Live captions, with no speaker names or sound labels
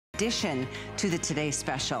addition to the Today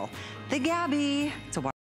Special. The Gabby. It's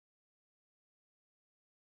a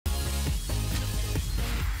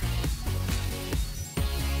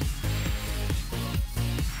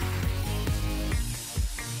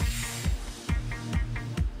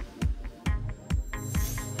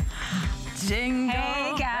Jingle.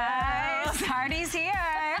 Hey guys, party's here.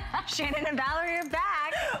 Shannon and Valerie are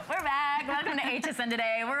back. We're back. Welcome to HSN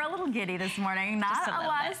today. We're a little giddy this morning. Not a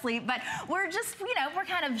lot of sleep, but we're just, you know, we're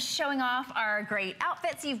kind of showing off our great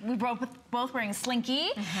outfits. We both wearing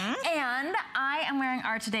Slinky, and I am wearing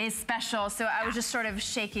our Today's Special. So I was just sort of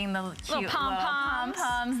shaking the cute little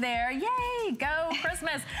pom-poms there. Yay, go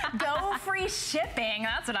Christmas. Go free shipping.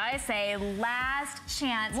 That's what I say. Last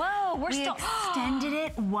chance. Whoa, we still extended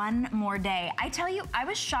it one more day. I tell you, I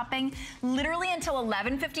was shopping literally until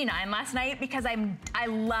 11:59 last night because I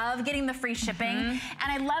love getting the free shipping, and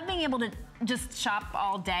I love being able to just shop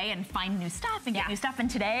all day and find new stuff and get new stuff. And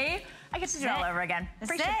today, I get to do it all over again.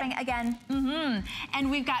 Free shipping again.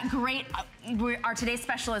 And we've got great, our Today's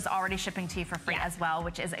Special is already shipping to you for free as well,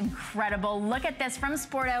 which is incredible. Look at this from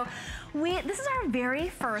Sporto. This is our very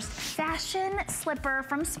first fashion slipper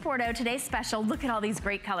from Sporto, Today's Special. Look at all these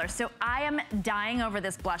great colors. So I am dying over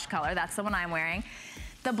this blush color. That's the one I'm wearing.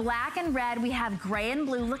 The black and red, we have gray and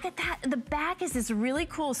blue. Look at that. The back is this really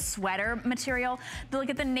cool sweater material. But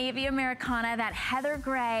look at the navy Americana, that heather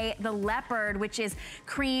gray, the leopard, which is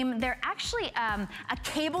cream. They're actually a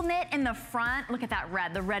cable knit in the front. Look at that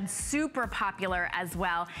red. The red's super popular as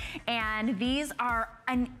well. And these are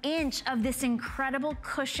an inch of this incredible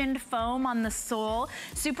cushioned foam on the sole.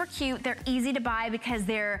 Super cute. They're easy to buy because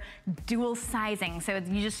they're dual sizing. So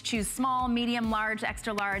you just choose small, medium, large,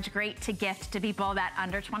 extra large. Great to gift to people that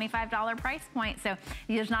under $25 price point. So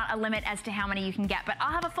there's not a limit as to how many you can get. But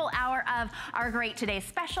I'll have a full hour of our great Today's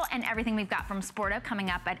Special and everything we've got from Sporto coming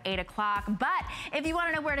up at 8 o'clock. But if you want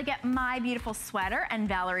to know where to get my beautiful sweater and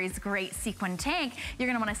Valerie's great sequin tank, you're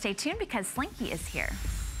going to want to stay tuned because Slinky is here.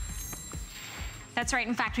 That's right.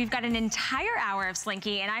 In fact, we've got an entire hour of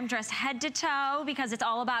Slinky, and I'm dressed head to toe because it's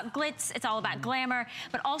all about glitz, it's all about glamour,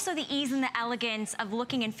 but also the ease and the elegance of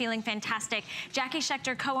looking and feeling fantastic. Jackie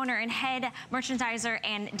Schechter, co-owner and head merchandiser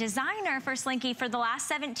and designer for Slinky for the last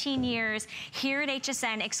 17 years here at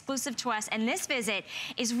HSN, exclusive to us. And this visit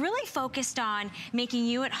is really focused on making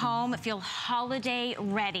you at home feel holiday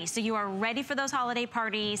ready. So you are ready for those holiday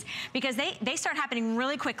parties because they start happening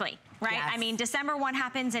really quickly. Right? Yes. I mean, December 1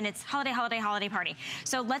 happens and it's holiday, holiday, holiday party.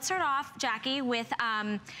 So let's start off, Jackie, with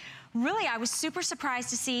really, I was super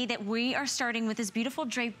surprised to see that we are starting with this beautiful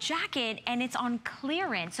draped jacket and it's on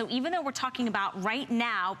clearance. So even though we're talking about right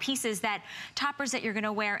now pieces that, toppers that you're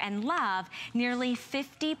gonna wear and love, nearly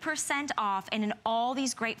 50% off and in all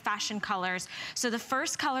these great fashion colors. So the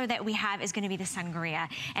first color that we have is gonna be the sangria.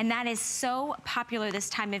 And that is so popular this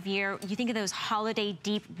time of year. You think of those holiday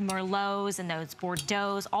deep Merlots and those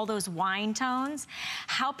Bordeauxs, all those wine tones.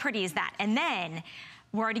 How pretty is that? And then,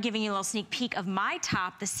 we're already giving you a little sneak peek of my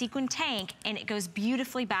top, the sequin tank, and it goes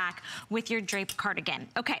beautifully back with your draped cardigan.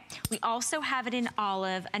 Okay, we also have it in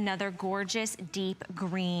olive, another gorgeous deep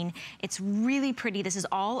green. It's really pretty. This is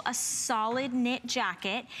all a solid knit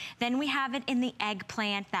jacket. Then we have it in the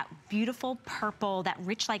eggplant, that beautiful purple, that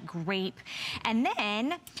rich like grape. And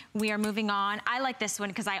then we are moving on. I like this one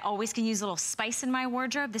because I always can use a little spice in my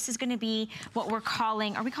wardrobe. This is gonna be what we're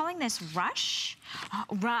calling, are we calling this rush?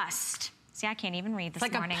 Rust. See, I can't even read this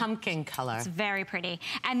morning. It's like a pumpkin color. It's very pretty.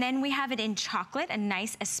 And then we have it in chocolate, a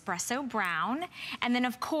nice espresso brown. And then,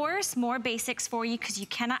 of course, more basics for you because you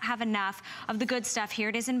cannot have enough of the good stuff. Here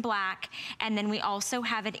it is in black. And then we also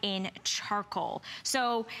have it in charcoal.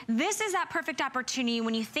 So this is that perfect opportunity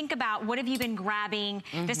when you think about what have you been grabbing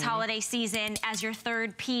this holiday season as your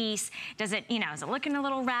third piece. Does it, you know, is it looking a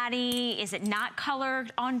little ratty? Is it not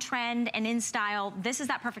colored, on trend, and in style? This is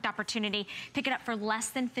that perfect opportunity. Pick it up for less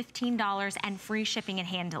than $15 and free shipping and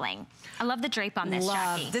handling. I love the drape on this,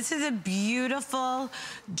 Jackie. This is a beautiful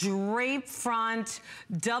drape front,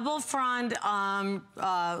 double front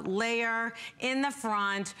layer in the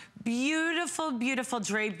front. Beautiful, beautiful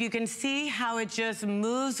drape. You can see how it just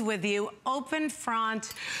moves with you. Open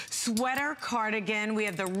front, sweater cardigan. We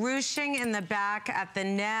have the ruching in the back at the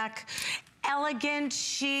neck. Elegant,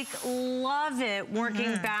 chic, love it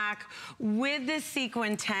working back with the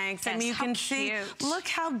sequin tanks. Yes, I mean, you can see, look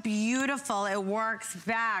how beautiful it works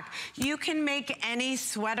back. You can make any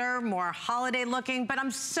sweater more holiday looking, but I'm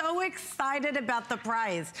so excited about the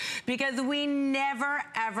price because we never,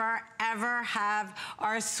 ever, ever have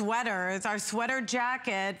our sweaters, our sweater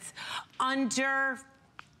jackets under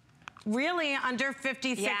really under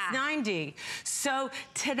 $56.90. So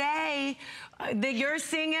today, You're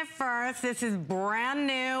seeing it first. This is brand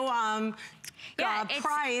new.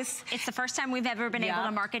 Price. It's the first time we've ever been able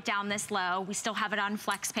to mark it down this low. We still have it on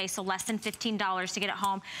FlexPay, so less than $15 to get it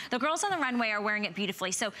home. The girls on the runway are wearing it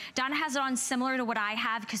beautifully. So Donna has it on similar to what I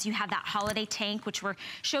have, because you have that holiday tank, which we're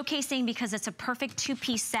showcasing because it's a perfect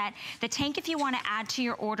two-piece set. The tank, if you want to add to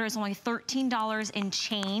your order, is only $13 and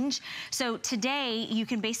change. So today, you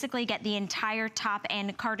can basically get the entire top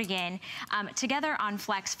and cardigan together on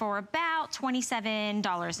Flex for about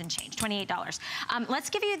 $27 and change, $28. Let's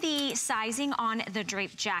give you the sizing on the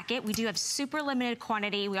draped jacket. We do have super limited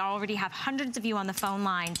quantity. We already have hundreds of you on the phone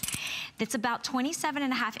line. It's about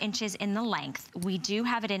 27.5 inches in the length. We do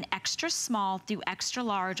have it in extra small through extra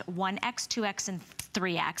large, 1X, 2X, and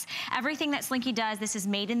 3X. Everything that Slinky does, this is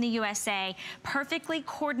made in the USA, perfectly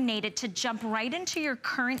coordinated to jump right into your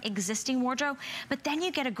current existing wardrobe, but then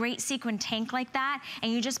you get a great sequin tank like that,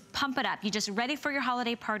 and you just pump it up. You're just ready for your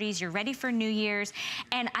holiday parties, you're ready for New Year's,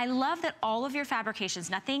 and I love that all of your fabrications,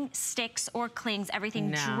 nothing sticks or clings,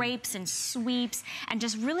 everything drapes and sweeps, and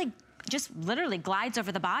just really literally glides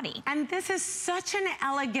over the body. And this is such an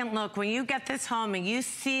elegant look when you get this home and you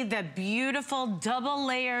see the beautiful double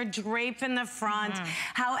layer drape in the front,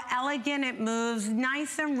 how elegant it moves,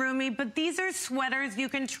 nice and roomy, but these are sweaters you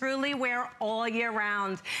can truly wear all year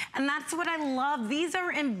round. And that's what I love. These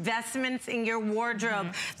are investments in your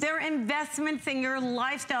wardrobe. They're investments in your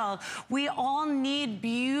lifestyle. We all need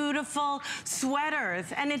beautiful sweaters,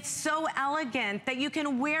 and it's so elegant that you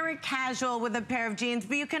can wear it casual with a pair of jeans,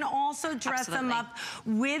 but you can also dress them up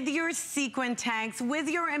with your sequin tanks, with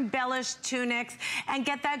your embellished tunics, and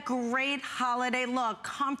get that great holiday look.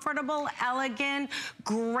 Comfortable, elegant,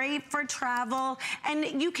 great for travel,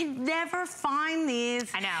 and you can never find these,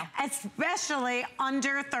 I know, especially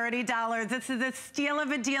under $30. This is a steal of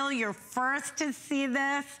a deal. You're first to see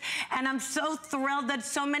this, and I'm so thrilled that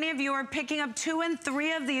so many of you are picking up 2 and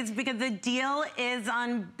 3 of these because the deal is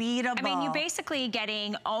unbeatable. I mean, you're basically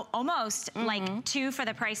getting almost like 2 for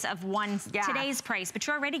the price of 1 today's price, but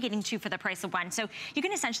you're already getting 2 for the price of 1. So you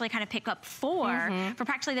can essentially kind of pick up 4 for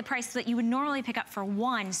practically the price that you would normally pick up for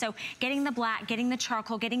 1. So getting the black, getting the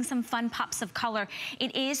charcoal, getting some fun pops of color.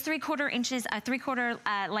 It is 3/4 inches,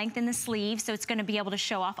 3/4 length in the sleeve, so it's going to be able to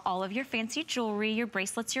show off all of your fancy jewelry, your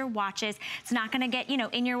bracelets, your watches. It's not going to get, you know,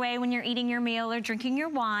 in your way when you're eating your meal or drinking your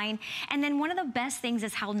wine. And then one of the best things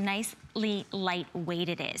is how nicely lightweight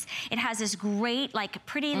it is. It has this great, like,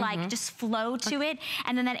 pretty, like, just flow to it,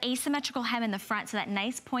 and then that asymmetrical hem in the front, so that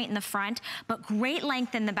nice point in the front, but great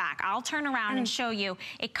length in the back. I'll turn around and show you.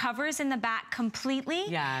 It covers in the back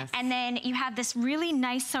completely, and then you have this really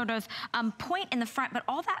nice sort of point in the front, but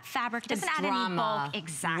all that fabric doesn't add any bulk.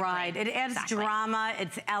 Exactly. Right, it adds drama,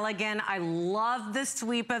 it's elegant. I love the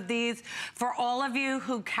sweep of these. For all of you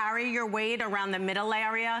who carry your weight around the middle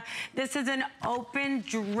area, this is an open,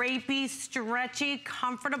 drapey, stretchy,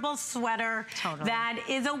 comfortable sweater that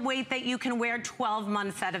is a weight that you can wear 12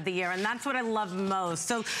 months out of the year, and that's what I love most.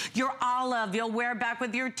 So your olive, you'll wear back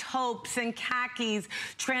with your taupes and khakis,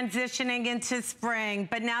 transitioning into spring,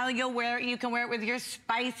 but now you can wear it with your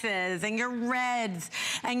spices and your reds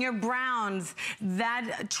and your browns.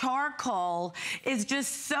 That charcoal is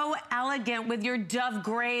just so elegant with your dove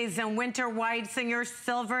grays and winter whites and your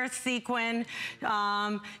silver sequin.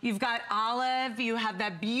 You've got olive, you have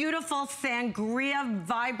that beautiful sangria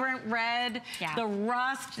vibrant red, the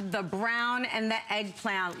rust, the brown, and the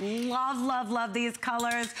eggplant. Love, love, love these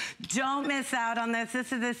colors. Don't miss out on this.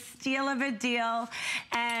 This is a steal of a deal.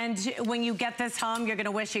 And when you get this home, you're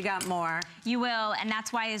gonna wish you got more. You will, and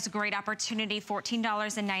that's why it's a great opportunity.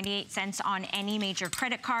 $14.98 on any major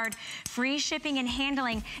credit card. Free shipping and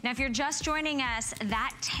handling. Now, if you're just joining us,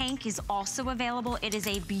 that tank is also available. It is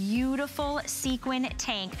a beautiful sequin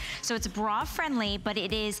tank. So it's bra friendly, but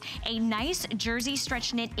it is a nice jersey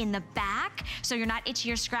stretch knit in the back, so you're not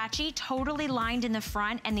itchy or scratchy. Totally lined in the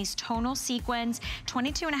front, and these tonal sequins,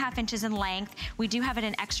 22.5 inches in length. We do have it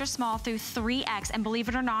in extra small through 3X, and believe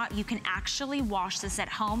it or not, you can actually wash this at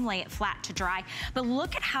home, lay it flat to dry. But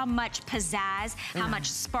look at how much pizzazz, how much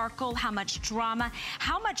sparkle, how much drama,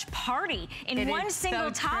 how much party in one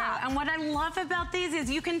single top. And what I love about these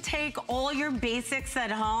is you can take all your basics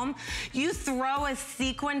at home, you throw a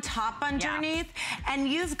sequin top underneath, and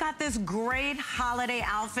you've got this great holiday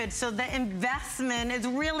outfit. So the investment is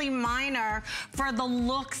really minor for the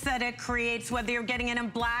looks that it creates, whether you're getting it in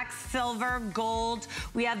black, silver, gold.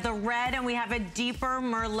 We have the red, and we have a deeper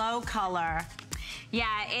Merlot color. Yeah,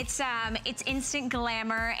 it's instant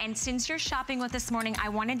glamour, and since you're shopping with this morning, I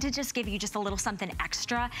wanted to just give you just a little something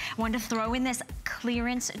extra. I wanted to throw in this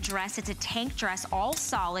clearance dress. It's a tank dress, all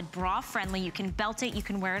solid, bra friendly. You can belt it, you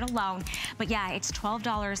can wear it alone. But yeah, it's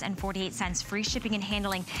 $12.48, free shipping and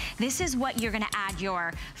handling. This is what you're gonna add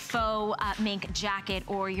your faux mink jacket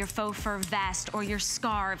or your faux fur vest or your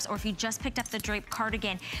scarves, or if you just picked up the draped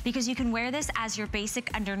cardigan, because you can wear this as your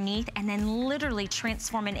basic underneath and then literally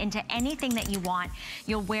transform it into anything that you want.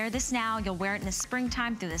 You'll wear this now, you'll wear it in the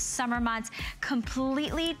springtime through the summer months,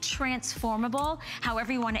 completely transformable.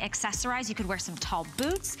 However you want to accessorize, you could wear some tall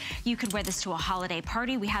boots, you could wear this to a holiday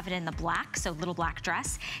party. We have it in the black, so little black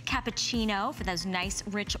dress, cappuccino for those nice,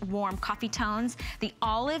 rich, warm coffee tones, the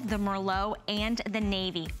olive, the merlot, and the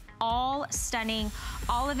navy. All stunning.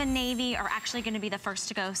 Olive and navy are actually gonna be the first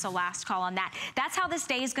to go, so last call on that. That's how this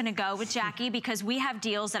day is gonna go with Jackie, because we have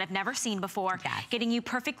deals that I've never seen before, getting you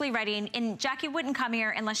perfectly ready. And Jackie wouldn't come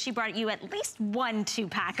here unless she brought you at least 1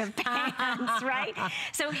 2-pack of pants, right?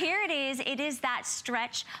 So here it is that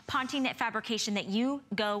stretch Ponte knit fabrication that you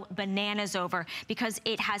go bananas over, because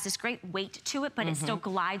it has this great weight to it, but it still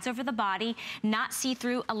glides over the body, not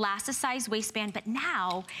see-through, elasticized waistband. But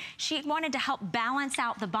now she wanted to help balance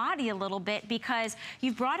out the body a little bit, because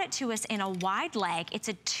you brought it to us in a wide leg. It's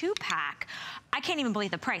a 2-pack. I can't even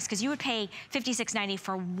believe the price, because you would pay $56.90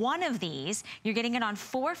 for one of these. You're getting it on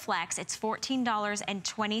 4 flex. It's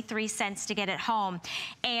 $14.23 to get it home.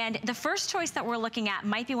 And the first choice that we're looking at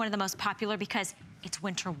might be one of the most popular, because it's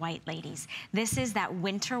winter white, ladies. This is that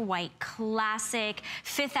winter white classic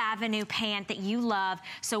 5th Avenue pant that you love.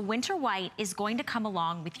 So winter white is going to come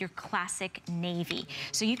along with your classic navy.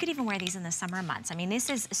 So you could even wear these in the summer months. I mean,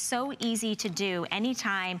 this is so easy to do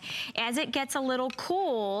anytime. As it gets a little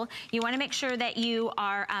cool, you wanna make sure that you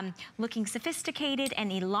are looking sophisticated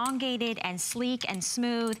and elongated and sleek and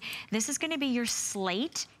smooth. This is gonna be your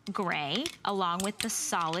slate gray along with the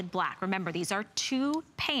solid black. Remember, these are 2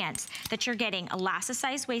 pants that you're getting,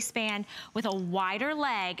 elasticized waistband with a wider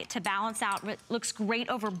leg to balance out. Looks great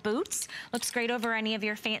over boots, looks great over any of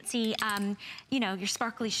your fancy, you know, your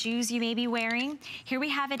sparkly shoes you may be wearing. Here we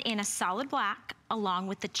have it in a solid black along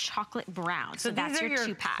with the chocolate brown. So that's your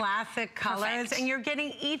 2-pack. Classic colors. Perfect. And you're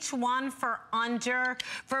getting each one for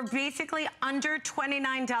basically under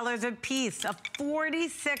 $29 a piece. A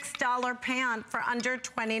 $46 pant for under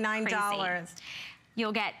 $29. Crazy.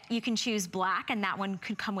 You can choose black, and that one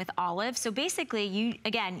could come with olive. So basically,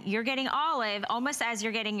 you're getting olive almost as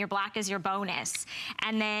you're getting your black as your bonus.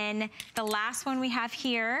 And then the last one we have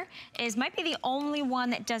here might be the only one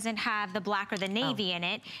that doesn't have the black or the navy in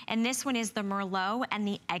it. And this one is the Merlot and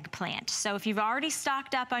the eggplant. So if you've already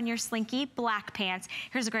stocked up on your Slinky black pants,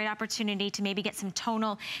 here's a great opportunity to maybe get some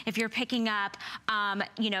tonal. If you're picking up,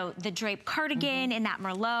 you know, the draped cardigan in that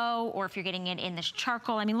Merlot, or if you're getting it in this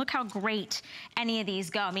charcoal. I mean, look how great any of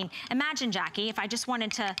these go. I mean, imagine, Jackie, if I just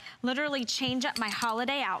wanted to literally change up my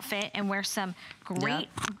holiday outfit and wear some great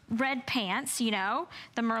red pants, you know,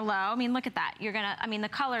 the Merlot. I mean, look at that. I mean, the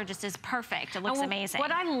color just is perfect. It looks amazing.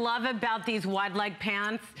 What I love about these wide leg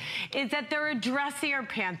pants is that they're a dressier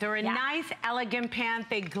pant. They're a nice, elegant pant.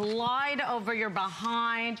 They glide over your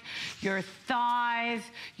behind, your thighs,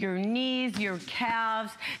 your knees, your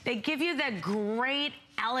calves. They give you that great,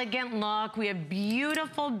 elegant look. We have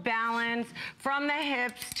beautiful balance from the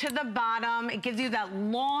hips to the bottom. It gives you that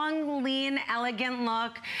long, lean, elegant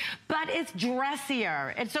look, but it's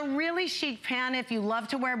dressier. It's a really chic pant if you love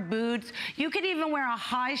to wear boots. You could even wear a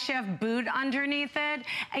high chef boot underneath it,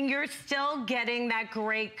 and you're still getting that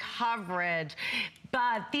great coverage.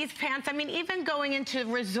 But these pants, I mean, even going into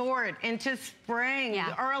resort, into spring,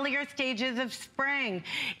 earlier stages of spring,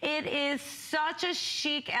 it is such a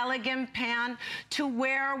chic, elegant pant to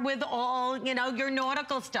wear with all, you know, your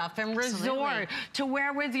nautical stuff and resort, to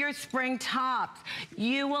wear with your spring tops.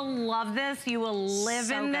 You will love this. You will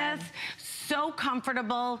live in this. So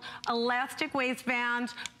comfortable, elastic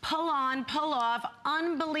waistbands, pull on, pull off,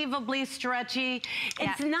 unbelievably stretchy.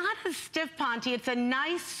 It's not a stiff Ponte, it's a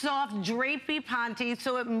nice, soft, drapey Ponte,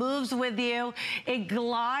 so it moves with you. It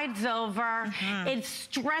glides over. It's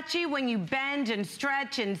stretchy when you bend and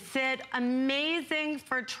stretch and sit. Amazing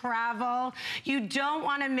for travel. You don't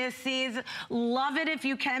want to miss these. Love it if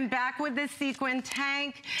you can. Back with the sequin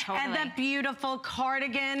tank and that beautiful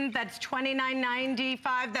cardigan that's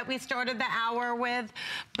 $29.95 that we started the hour with.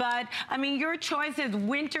 But I mean, your choice is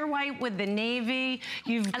winter white with the navy.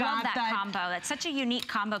 You've got I love that combo. That's such a unique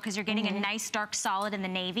combo because you're getting a nice dark solid in the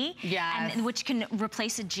navy. Yes. And which can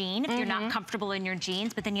replace a jean if you're not comfortable in your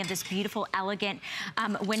jeans, but then you have this beautiful, elegant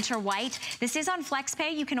winter white. This is on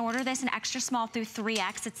FlexPay. You can order this in extra small through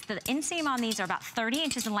 3X. It's the inseam on these are about 30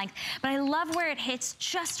 inches in length, but I love where it hits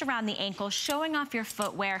just around the ankle, showing off your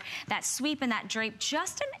footwear, that sweep and that drape,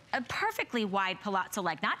 just a perfectly wide palazzo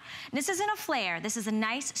leg. This isn't a flare. This is a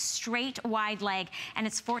nice, straight, wide leg, and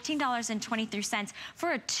it's $14.23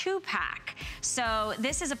 for a 2-pack. So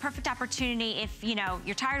this is a perfect opportunity if, you know,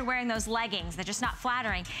 you're tired of wearing those leggings. They're just not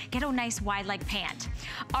flattering. Get a nice wide leg pant.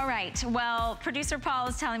 All right, well, producer Paul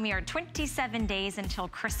is telling me you're 27 days until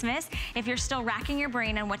Christmas. If you're still racking your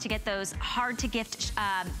brain on what to get those hard to gift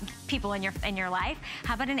people in your life,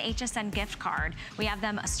 how about an HSN gift card? We have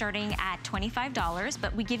them starting at $25,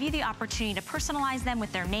 but we give you the opportunity to personalize them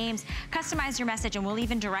with their names, customize your message, and we'll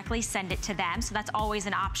even directly send it to them. So that's always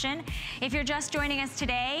an option. If you're just joining us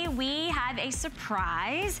today, we have a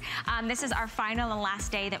surprise. This is our final and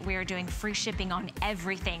last day that we are doing free shipping on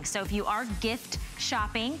everything. So if you are gift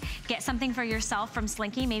shopping, get something for yourself from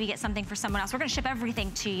Slinky, maybe get something for someone else. We're gonna ship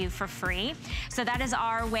everything to you for free. So that is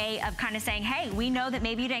our way of kind of saying, hey, we know that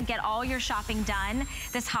maybe you didn't get all your shopping done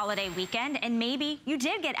this holiday weekend, and maybe you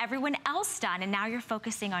did get everyone else done, and now you're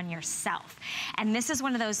focusing on yourself. And this is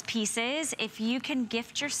one of those pieces, if you can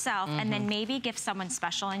gift yourself and then maybe gift someone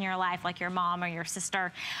special in your life, like your mom or your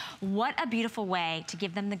sister, what a beautiful way to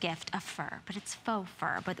give them the gift of fur. But it's faux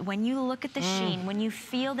fur. But when you look at the sheen, when you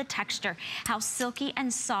feel the texture, how silky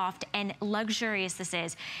and soft and luxurious this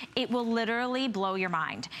is, it will literally blow your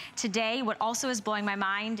mind. Today, what also is blowing my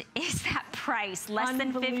mind is that price, less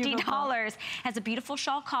than $50. Has a beautiful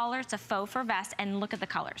shawl collar, it's a faux fur vest, and look at the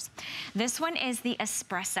colors. This one is the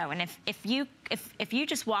espresso, and if you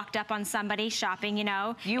just walked up on somebody shopping, you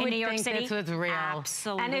know, in New York City, this was real.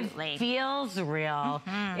 Absolutely. And it feels real.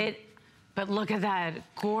 But look at that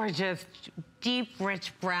gorgeous, deep,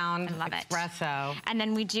 rich brown espresso. And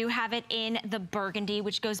then we do have it in the burgundy,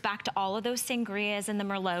 which goes back to all of those sangrias and the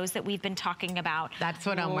merlots that we've been talking about. That's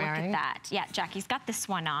what I'm wearing. Look at that. Yeah, Jackie's got this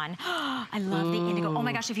one on. I love the indigo. Oh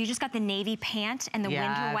my gosh, if you just got the navy pant and the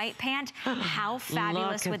winter white pant, how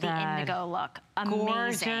fabulous would the indigo look? Amazing.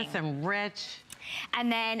 Gorgeous and rich.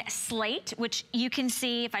 And then slate, which you can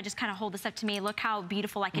see, if I just kind of hold this up to me, look how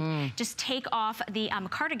beautiful. I could just take off the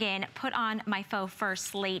cardigan, put on my faux fur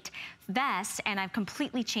slate vest, and I've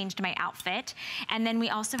completely changed my outfit. And then we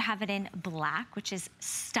also have it in black, which is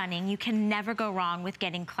stunning. You can never go wrong with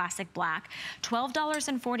getting classic black.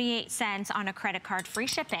 $12.48 on a credit card, free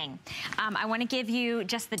shipping. I want to give you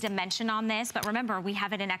just the dimension on this, but remember, we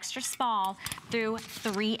have it in extra small through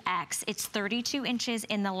 3X. It's 32 inches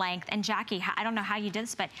in the length. And Jackie, I don't know how you did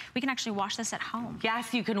this, but we can actually wash this at home.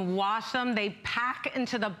 Yes, you can wash them. They pack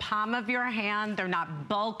into the palm of your hand. They're not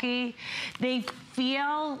bulky. They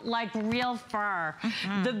feel like real fur.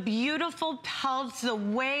 The beautiful pelts, the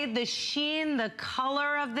way, the sheen, the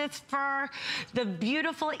color of this fur, the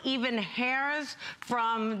beautiful even hairs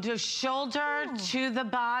from the shoulder to the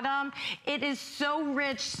bottom. It is so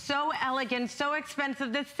rich, so elegant, so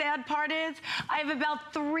expensive. The sad part is I have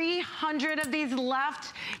about 300 of these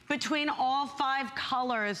left between all 5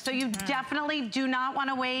 colors. So you definitely do not want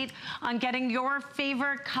to wait on getting your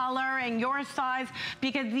favorite color and your size,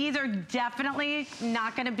 because these are definitely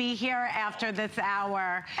not going to be here after this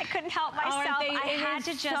hour. I couldn't help myself. I had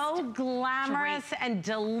to just so glamorous and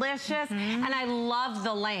delicious, and I love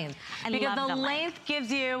the length. Because the length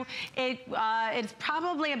gives you, it's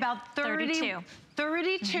probably about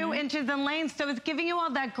 32 inches in length, so it's giving you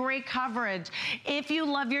all that great coverage. If you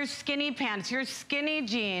love your skinny pants, your skinny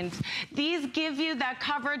jeans, these give you that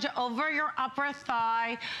coverage over your upper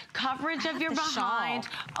thigh, coverage of your behind,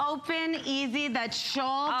 open, easy, that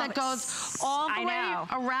shawl that goes all the way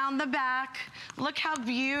around the back. Look how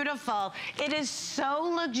beautiful. It is so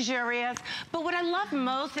luxurious, but what I love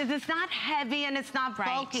most is it's not heavy and it's not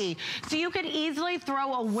bulky. So you could easily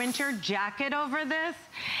throw a winter jacket over this,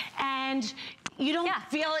 and you don't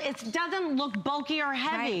feel, it doesn't look bulky or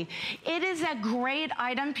heavy. It is a great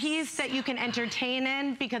item piece that you can entertain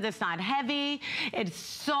in because it's not heavy, it's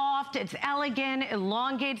soft, it's elegant,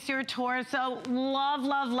 elongates your torso. Love,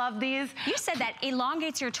 love, love these. You said that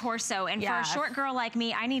elongates your torso, and for a short girl like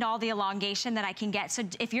me, I need all the elongation that I can get. So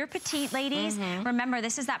if you're petite, ladies, remember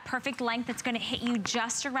this is that perfect length that's gonna hit you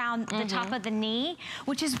just around the top of the knee,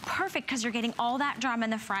 which is perfect because you're getting all that drama in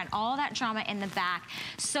the front, all that drama in the back.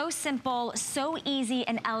 So simple, so so easy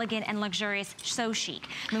and elegant and luxurious, so chic.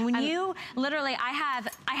 I mean, when you literally, I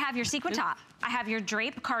have your sequin top. I have your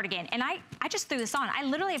drape cardigan, and I just threw this on. I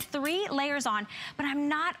literally have 3 layers on, but I'm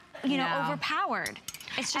not, you know, overpowered.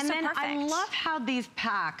 It's just so perfect. I love how these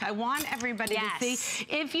pack. I want everybody to see,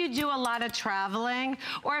 if you do a lot of traveling,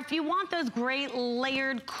 or if you want those great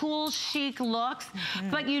layered, cool, chic looks,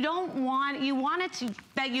 but you don't want, you want it to,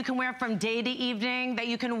 that you can wear from day to evening, that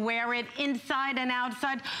you can wear it inside and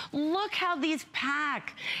outside. Look how these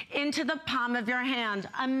pack into the palm of your hand.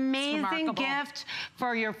 Amazing gift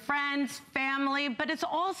for your friends, family, but it's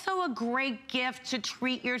also a great gift to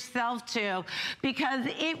treat yourself to, because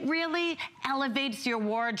it really elevates your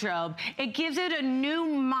wardrobe. It gives it a new,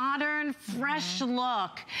 modern, fresh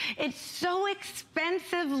look. It's so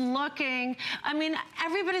expensive looking. I mean,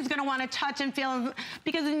 everybody's gonna wanna touch and feel,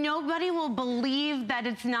 because nobody will believe that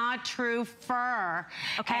it's not true fur.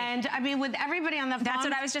 And I mean, with everybody on the phone. That's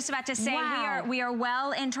what I was just about to say. We are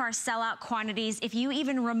well into our sellout quantities. If you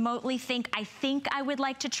even remotely think I would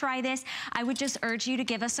like to try this, I would just urge you to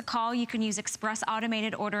give us a call. You can use express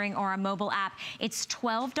automated ordering or a mobile app. It's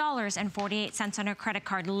 $12.48 on a credit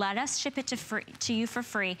card. Let us ship it to you for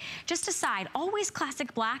free. Just a side, always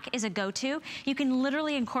classic black is a go-to. You can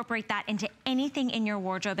literally incorporate that into anything in your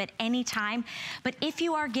wardrobe at any time. But if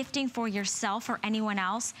you are gifting for yourself or anyone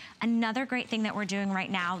else, another great thing that we're doing right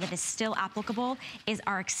now that is still applicable is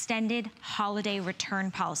our extended holiday return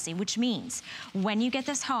policy, which means when you get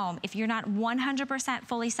this home, if you're not 100%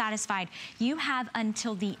 fully satisfied, you have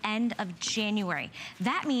until the end of January.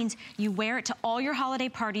 That means you wear it to all your holiday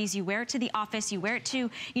parties, you wear it to the office, you wear it to,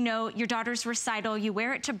 you know, your daughter's recital, you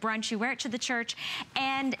wear it to brunch, you wear it to the church.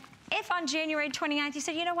 And if on January 29th you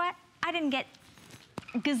said, you know what, I didn't get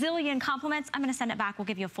gazillion compliments, I'm gonna send it back. We'll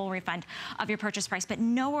give you a full refund of your purchase price. But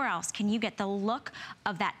nowhere else can you get the look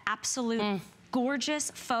of that absolute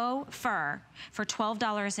gorgeous faux fur for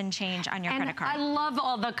 $12 and change on your credit card. I love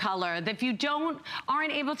all the color. If you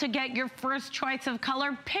aren't able to get your first choice of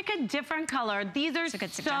color, pick a different color. These are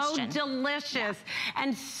so delicious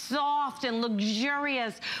and soft and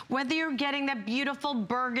luxurious. Whether you're getting that beautiful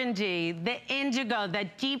burgundy, the indigo,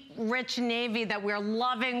 that deep, rich navy that we're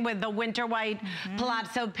loving with the winter white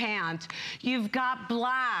palazzo pant. You've got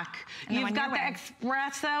black. You've got the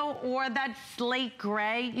espresso or that slate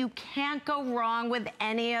gray. You can't go wrong with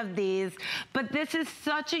any of these. But this is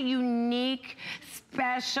such a unique,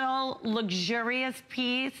 special, luxurious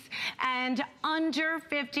piece. And under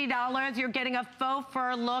 $50, you're getting a faux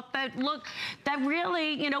fur look that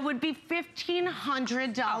really, you know, would be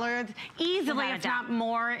 $1,500 easily, if not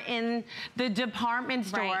more, in the department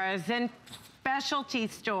stores and specialty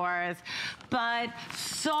stores. But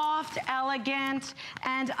soft, elegant,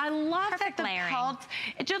 and I love that the pelt,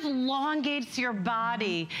 it just elongates your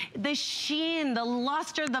body. The sheen, the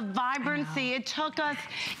luster, the vibrancy. It took us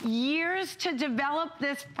years to develop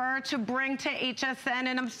this fur to bring to HSN,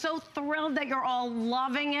 and I'm so thrilled that you're all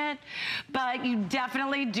loving it. But you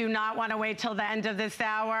definitely do not want to wait till the end of this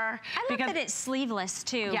hour. I love that it's sleeveless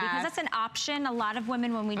too, because that's an option. A lot of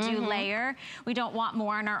women, when we do layer, we don't want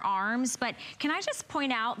more on our arms. But can I just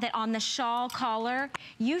point out that on the shawl collar,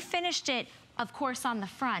 you finished it, of course, on the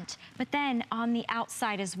front, but then on the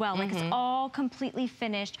outside as well. Like it's all completely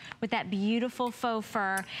finished with that beautiful faux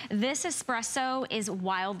fur. This espresso is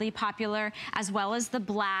wildly popular, as well as the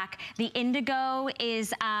black. The indigo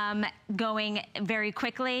is going very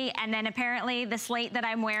quickly. And then apparently the slate that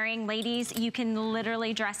I'm wearing, ladies, you can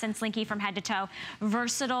literally dress in Slinky from head to toe.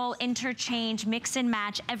 Versatile, interchange, mix and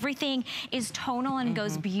match. Everything is tonal and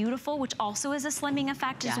goes beautiful, which also is a slimming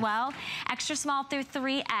effect as well. Extra small through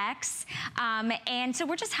 3X. And so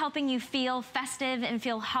we're just helping you feel festive and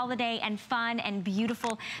feel holiday and fun and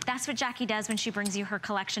beautiful. That's what Jackie does when she brings you her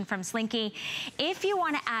collection from Slinky. If you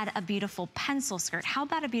want to add a beautiful pencil skirt, how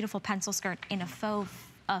about a beautiful pencil skirt in a faux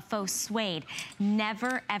suede?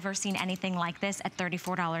 Never ever seen anything like this at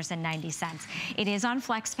 $34.90. It is on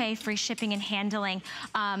FlexPay, free shipping and handling.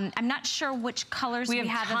 I'm not sure which colors we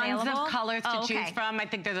have available. We have tons of colors to choose from. I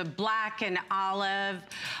think there's a black and olive.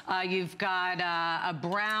 You've got a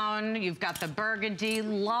brown. You've got the burgundy.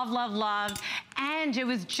 Love, love, love. And it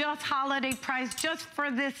was just holiday price just for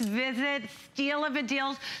this visit. Steal of a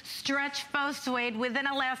deal. Stretch faux suede with an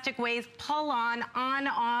elastic waist. Pull on,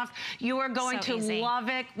 off. You are going to love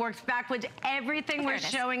it. Works backwards. Everything we're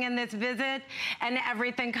showing in this visit and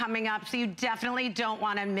everything coming up. So you definitely don't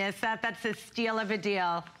want to miss that. That's a steal of a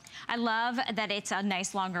deal. I love that it's a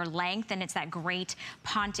nice longer length and it's that great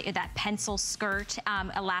that pencil skirt,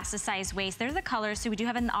 elasticized waist. They're the colors, so we do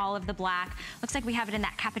have it in all of the black. Looks like we have it in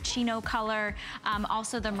that cappuccino color,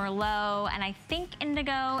 also the Merlot, and I think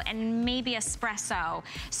indigo and maybe espresso.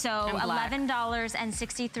 So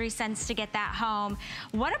 $11.63 to get that home.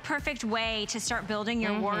 What a perfect way to start building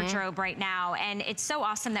your wardrobe right now. And it's so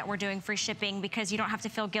awesome that we're doing free shipping because you don't have to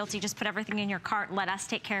feel guilty. Just put everything in your cart. Let us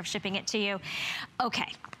take care of shipping it to you.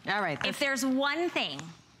 Okay. All right. If there's one thing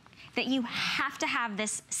that you have to have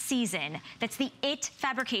this season, that's the it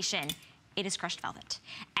fabrication, it is crushed velvet.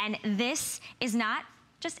 And this is not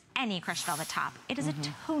just any crushed velvet top. It is a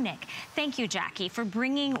tunic. Thank you, Jackie, for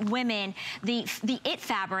bringing women the it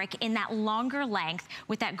fabric in that longer length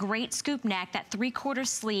with that great scoop neck, that 3/4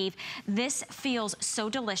 sleeve. This feels so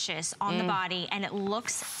delicious on the body, and it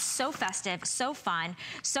looks so festive, so fun,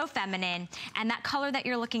 so feminine. And that color that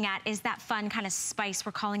you're looking at is that fun kind of spice.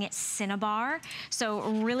 We're calling it cinnabar. So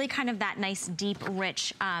really kind of that nice, deep,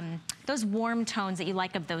 rich, those warm tones that you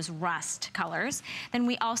like of those rust colors. Then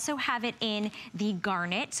we also have it in the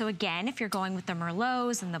garnet. So again, if you're going with the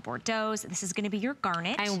Merlots and the Bordeaux's, this is going to be your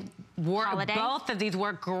garnet. And both of these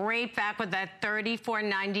work great back with that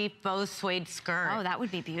 $34.90 faux suede skirt. Oh, that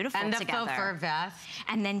would be beautiful and together. And the faux fur vest.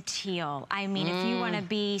 And then teal. I mean, if you want to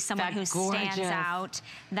be someone who stands out,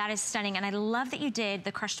 that is stunning. And I love that you did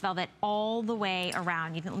the crushed velvet all the way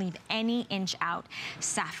around. You didn't leave any inch out.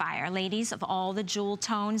 Sapphire. Ladies, of all the jewel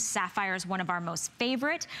tones, sapphire is one of our most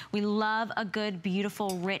favorite. We love a good,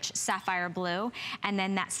 beautiful, rich sapphire blue. And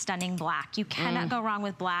then that stunning black. You cannot go wrong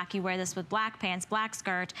with black. You wear this with black pants, black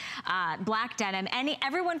skirt, black denim.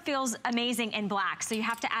 Everyone feels amazing in black. So you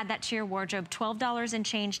have to add that to your wardrobe. $12 and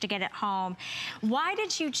change to get it home. Why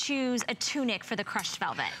did you choose a tunic for the crushed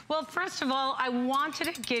velvet? Well, first of all, I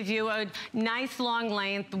wanted to give you a nice long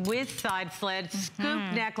length with side slits, scoop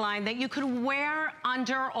neckline that you could wear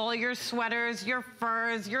under all your sweaters, your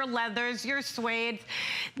furs, your leathers, your suedes,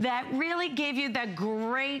 that really gave you that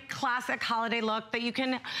great classic holiday look that you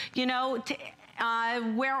can, you know,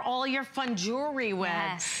 wear all your fun jewelry with.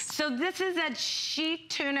 Yes. So this is that chic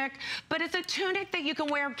tunic, but it's a tunic that you can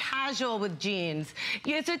wear casual with jeans.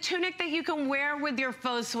 It's a tunic that you can wear with your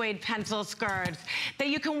faux suede pencil skirts, that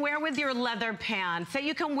you can wear with your leather pants, that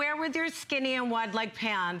you can wear with your skinny and wide leg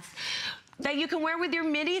pants, that you can wear with your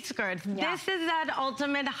midi skirts. Yeah. This is that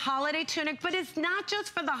ultimate holiday tunic, but it's not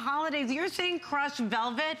just for the holidays. You're seeing crushed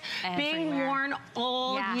velvet being worn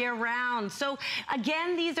all year round. So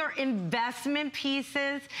again, these are investment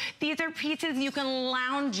pieces. These are pieces you can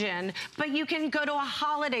lounge in, but you can go to a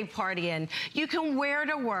holiday party in. You can wear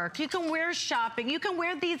to work. You can wear shopping. You can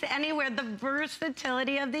wear these anywhere. The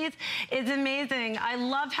versatility of these is amazing. I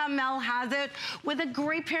love how Mel has it with a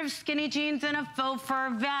great pair of skinny jeans and a faux fur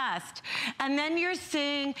vest. And then you're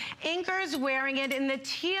seeing Inker's wearing it in the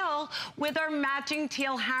teal with our matching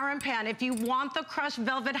teal harem pant. If you want the crushed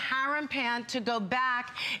velvet harem pant to go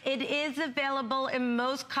back, it is available in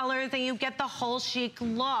most colors and you get the whole chic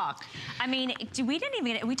look. I mean, we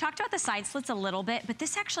talked about the side slits a little bit, but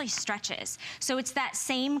this actually stretches. So it's that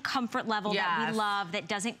same comfort level that we love, that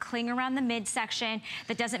doesn't cling around the midsection,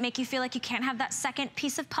 that doesn't make you feel like you can't have that second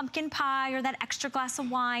piece of pumpkin pie or that extra glass of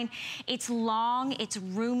wine. It's long, it's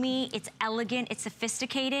roomy, it's elegant, it's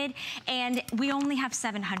sophisticated, and we only have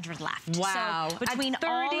 700 left. Wow. So between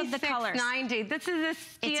all of the colors. $36.90. This is a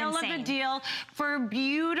steal of a deal for a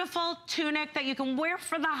beautiful tunic that you can wear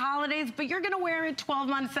for the holidays, but you're gonna wear it 12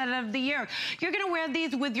 months out of the year. You're gonna wear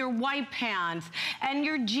these with your white pants and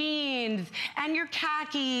your jeans and your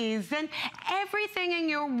khakis and everything in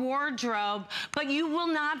your wardrobe, but you will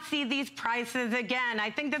not see these prices again.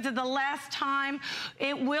 I think this is the last time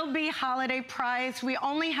it will be holiday price. We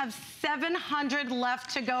only have 700 left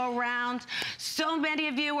to go around. So many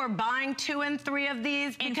of you are buying 2 and 3 of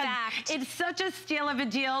these because it's such a steal of a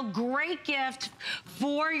deal. Great gift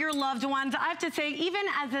for your loved ones. I have to say, even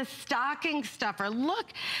as a stocking stuffer, look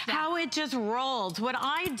how it just rolls. What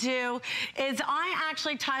I do is I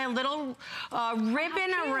actually tie a little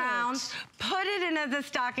ribbon around, put it in as a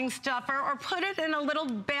stocking stuffer, or put it in a little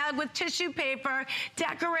bag with tissue paper,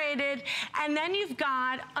 decorated, and then you've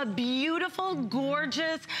got a beautiful,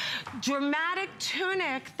 gorgeous, dramatic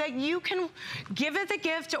tunic that you can give as a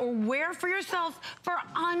gift or wear for yourself for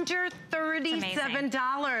under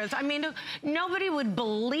 $37. I mean, nobody would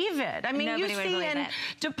believe it. I mean, you see in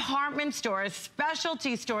department stores,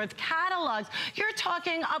 specialty stores, catalogs, you're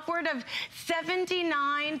talking upward of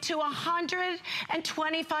 $79 to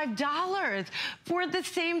 $125 for the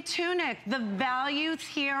same tunic. The values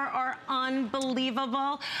here are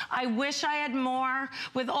unbelievable. I wish I had more.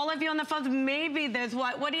 With all of you on the phones, maybe there's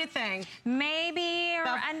what do you think? think? Maybe or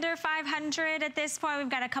under 500 at this point. We've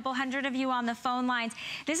got a couple hundred of you on the phone lines.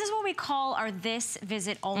 This is what we call our this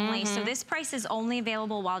visit only. So this price is only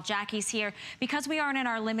available while Jackie's here. Because we aren't in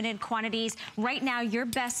our limited quantities, right now your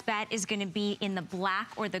best bet is gonna be in the black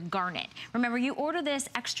or the garnet. Remember, you order this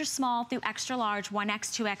extra small through extra large,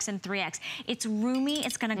 1X, 2X, and 3X. It's roomy,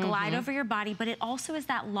 it's gonna glide over your body, but it also is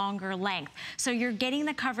that longer length. So you're getting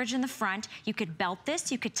the coverage in the front. You could belt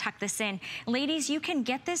this, you could tuck this in. Ladies, you can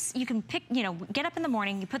get this, you can pick, you know, get up in the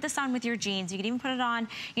morning, you put this on with your jeans, you could even put it on,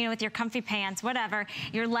 you know, with your comfy pants, whatever,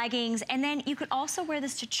 your leggings, and then you could also wear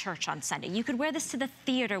this to church on Sunday. You could wear this to the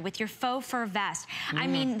theater with your faux fur vest. I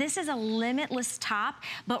mean, this is a limitless top,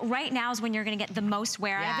 but right now is when you're gonna get the most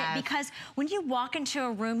wear out of it, because when you walk into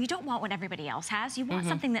a room, you don't want what everybody else has. You want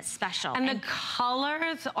something that's special. And the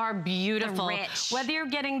colors are beautiful. Rich. Whether you're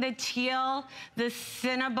getting the teal, the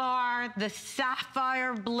cinnabar, the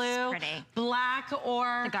sapphire blue, black,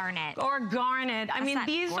 or the garnet. I mean,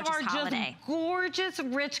 these are just gorgeous,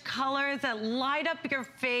 rich colors that light up your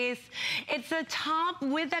face. It's a top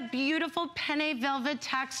with a beautiful penne velvet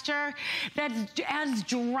texture that adds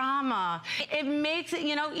drama. It makes it,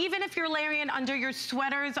 you know, even if you're layering it under your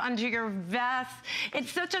sweaters, under your vests,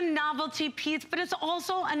 it's such a novelty piece, but it's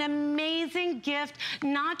also an amazing gift,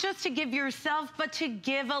 not just to give yourself, but to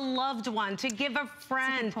give a loved one, to give a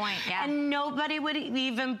friend. That's a good point, yeah. And nobody would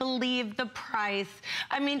even believe the price.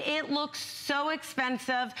 I mean, it looks so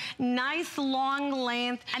expensive, nice long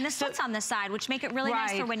length. And the slits on the side, which make it really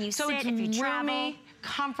nice for when you sit, if you travel.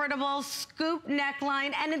 Comfortable, scoop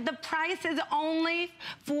neckline, and the price is only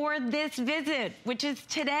for this visit, which is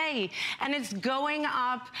today, and it's going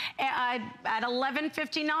up at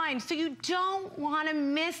 $11.59. So you don't want to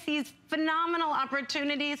miss these phenomenal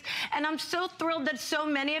opportunities, and I'm so thrilled that so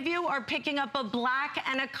many of you are picking up a black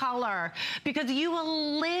and a color, because you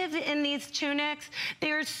will live in these tunics.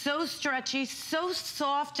 They are so stretchy, so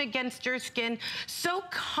soft against your skin, so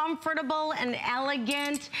comfortable and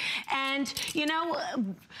elegant, and you know,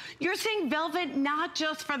 you're seeing velvet not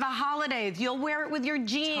just for the holidays. You'll wear it with your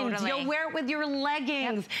jeans. You'll wear it with your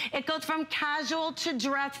leggings. It goes from casual to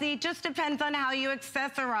dressy. Just depends on how you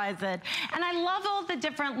accessorize it. And I love all the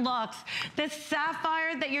different looks. This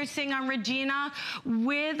sapphire that you're seeing on Regina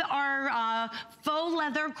with our faux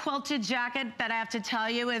leather quilted jacket that I have to tell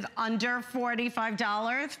you is under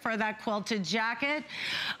 $45 for that quilted jacket.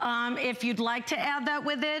 If you'd like to add that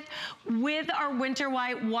with it, with our winter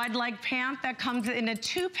white wide leg pant that comes in a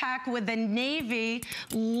 2-pack with the navy.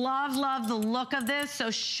 Love, love the look of this.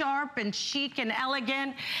 So sharp and chic and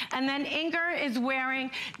elegant. And then Inger is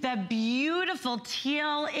wearing the beautiful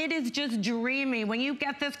teal. It is just dreamy. When you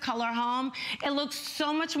get this color home, it looks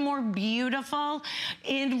so much more beautiful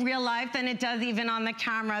in real life than it does even on the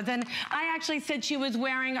camera. Then I actually said she was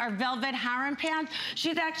wearing our velvet harem pant.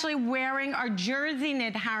 She's actually wearing our jersey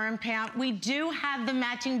knit harem pant. We do have the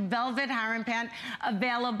matching velvet harem pant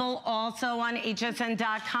available also on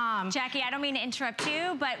HSN.com. Jackie, I don't mean to interrupt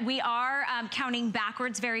you, but we are counting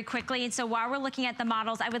backwards very quickly. And so while we're looking at the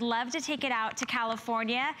models, I would love to take it out to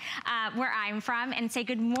California, where I'm from, and say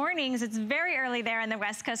good mornings. It's very early there on the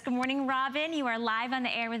West Coast. Good morning, Robin. You are live on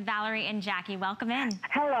the air with Valerie and Jackie. Welcome in.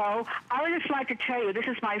 Hello. I would just like to tell you, this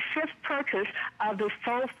is my 5th purchase of the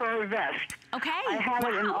faux fur vest. Okay. I have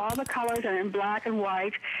it in all the colors and in black and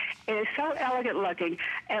white. It is so elegant looking.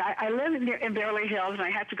 And I live in Beverly Hills, and I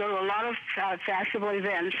have to go to a lot of fashionable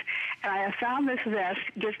events. And I have found this vest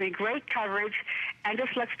gives me great coverage and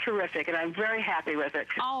just looks terrific. And I'm very happy with it.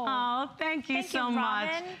 Oh, thank you so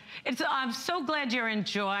much. I'm so glad you're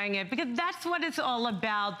enjoying it, because that's what it's all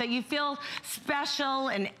about, that you feel special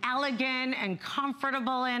and elegant and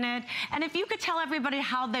comfortable in it. And if you could tell everybody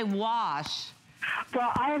how they wash.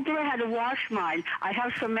 Well, I have never had to wash mine. I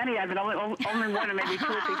have so many of them, only one or maybe 2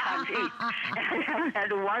 or 3 times each. And I haven't had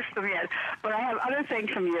to wash them yet. But I have other things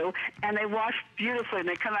from you, and they wash beautifully, and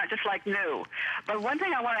they come out just like new. But one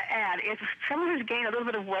thing I want to add is someone who's gained a little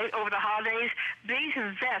bit of weight over the holidays, these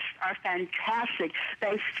vests are fantastic.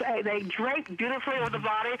 They drape beautifully over the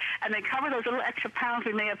body, and they cover those little extra pounds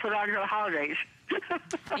we may have put on during the holidays.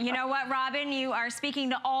 You know what, Robin? You are speaking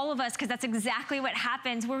to all of us, because that's exactly what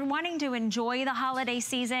happens. We're wanting to enjoy the holiday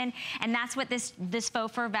season, and that's what this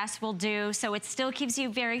faux fur vest will do. So it still keeps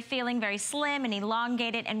you feeling very slim and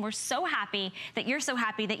elongated, and we're so happy that you're so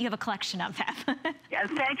happy that you have a collection of them. Yeah,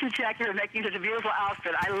 thank you, Jackie, for making such a beautiful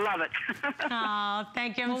outfit. I love it. Oh,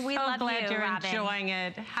 thank you. I'm so glad you're enjoying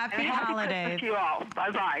it. Happy holidays. To you all.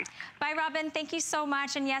 Bye-bye. Bye, Robin. Thank you so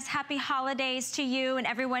much. And yes, happy holidays to you and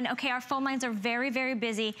everyone. Okay, our phone lines are very very, very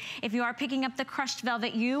busy. If you are picking up the crushed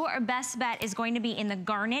velvet, your best bet is going to be in the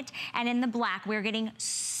garnet and in the black. We're getting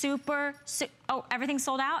oh, everything's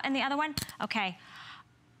sold out? And the other one? Okay.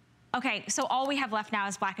 Okay, so all we have left now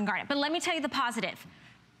is black and garnet. But let me tell you the positive.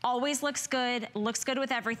 Always looks good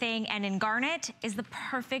with everything, and in garnet is the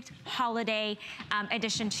perfect holiday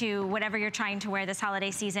addition to whatever you're trying to wear this holiday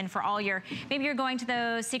season for all your, maybe you're going to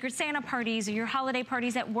those Secret Santa parties or your holiday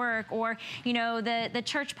parties at work, or you know, the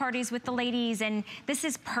church parties with the ladies, and this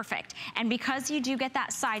is perfect. And because you do get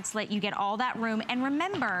that side slit, you get all that room, and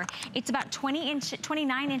remember, it's about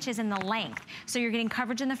 29 inches in the length. So you're getting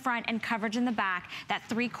coverage in the front and coverage in the back, that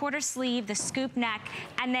 3/4 sleeve, the scoop neck,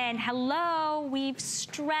 and then hello, we've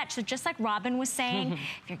stretched. So just like Robin was saying,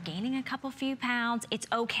 if you're gaining a few pounds, it's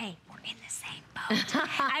okay. We're in the same boat.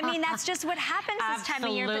 I mean, that's just what happens this time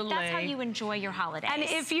of year, but that's how you enjoy your holidays. And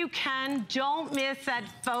if you can, don't miss that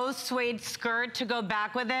faux suede skirt to go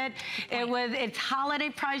back with it. It's holiday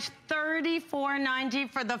price, $34.90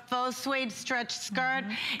 for the faux suede stretch skirt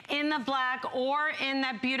in the black or in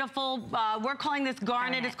that beautiful, we're calling this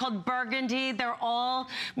garnet. It's called burgundy. They're all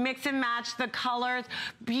mix and match the colors.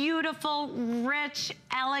 Beautiful, rich,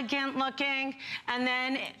 elegant looking. And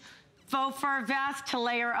then faux fur vest to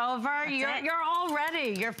layer over. You're all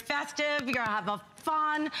ready. You're festive. You're gonna have a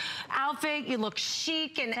fun outfit. You look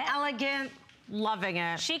chic and elegant. Loving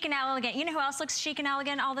it. Chic and elegant. You know who else looks chic and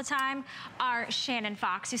elegant all the time? Our Shannon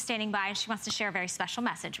Fox, who's standing by, and she wants to share a very special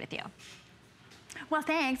message with you. Well,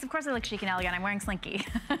 thanks. Of course I look chic and elegant. I'm wearing Slinky.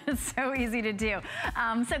 It's so easy to do.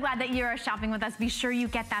 So glad that you are shopping with us. Be sure you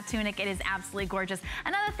get that tunic. It is absolutely gorgeous.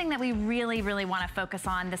 Another thing that we really, really want to focus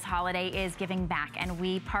on this holiday is giving back. And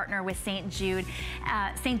we partner with St. Jude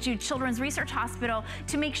Children's Research Hospital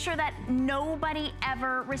to make sure that nobody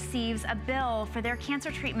ever receives a bill for their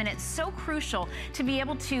cancer treatment. It's so crucial to be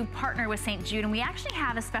able to partner with St. Jude. And we actually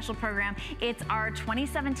have a special program. It's our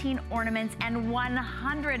 2017 ornaments, and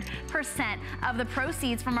 100% of the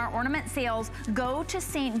proceeds from our ornament sales go to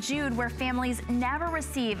St. Jude, where families never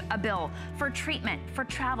receive a bill for treatment, for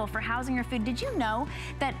travel, for housing or food. Did you know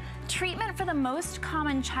that treatment for the most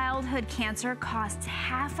common childhood cancer costs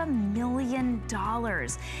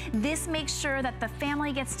 $500,000? This makes sure that the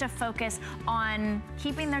family gets to focus on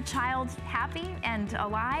keeping their child happy and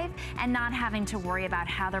alive and not having to worry about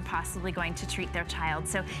how they're possibly going to treat their child.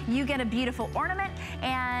 So you get a beautiful ornament,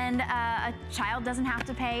 and a child doesn't have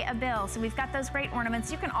to pay a bill. So we've got those great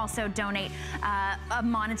ornaments. You can also donate a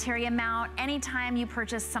monetary amount anytime you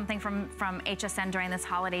purchase something from HSN during this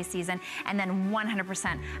holiday season, and then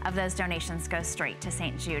 100% of those donations go straight to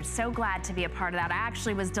St. Jude. So glad to be a part of that. I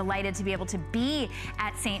actually was delighted to be able to be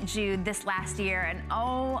at St. Jude this last year, and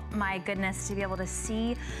oh my goodness, to be able to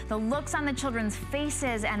see the looks on the children's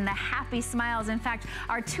faces and the happy smiles. In fact,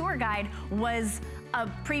 our tour guide was a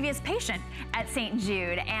previous patient at St.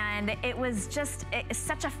 Jude, and it was just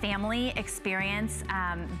such a family experience.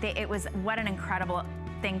 It was what an incredible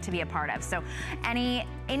thing to be a part of. So any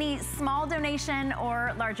small donation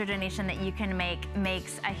or larger donation that you can make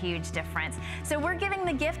makes a huge difference. So we're giving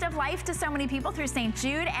the gift of life to so many people through St.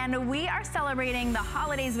 Jude, and we are celebrating the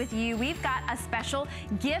holidays with you. We've got a special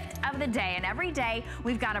gift of the day, and every day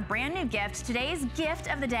we've got a brand new gift. Today's gift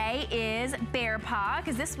of the day is Bear Paw,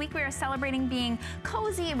 because this week we are celebrating being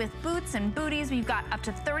cozy with boots and booties. We've got up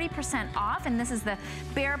to 30% off, and this is the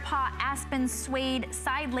Bear Paw Aspen Suede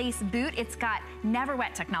Side Lace Boot. It's got never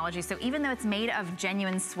wet technology, so even though it's made of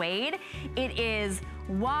genuine suede, it is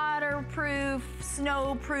waterproof,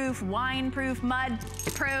 snowproof, wineproof,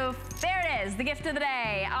 mud-proof. There it is, the gift of the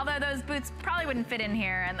day. Although those boots probably wouldn't fit in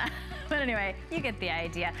here, but anyway, you get the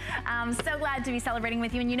idea. So glad to be celebrating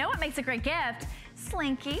with you, and you know what makes a great gift?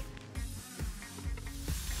 Slinky.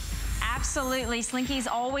 Absolutely. Slinky's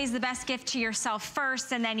always the best gift to yourself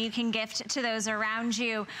first, and then you can gift to those around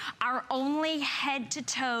you. Our only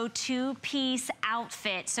head-to-toe two-piece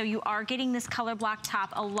outfit. So you are getting this color block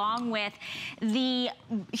top along with the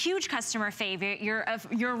huge customer favorite. Your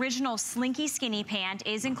original Slinky skinny pant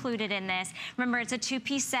is included in this. Remember, it's a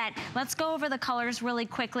two-piece set. Let's go over the colors really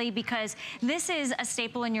quickly, because this is a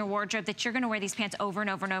staple in your wardrobe that you're going to wear these pants over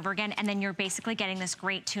and over and over again, and then you're basically getting this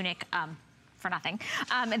great tunic for nothing.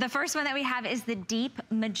 The first one that we have is the deep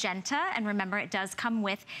magenta, and remember, it does come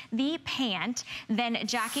with the pant. Then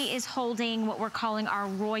Jackie is holding what we're calling our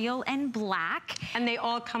royal and black. And they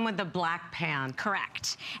all come with the black pant.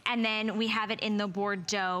 Correct. And then we have it in the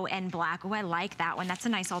Bordeaux and black. Oh, I like that one. That's a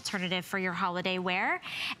nice alternative for your holiday wear.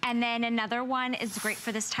 And then another one is great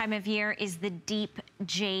for this time of year is the deep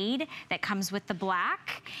jade that comes with the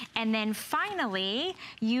black. And then finally,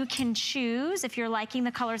 you can choose, if you're liking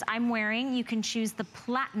the colors I'm wearing, you can choose the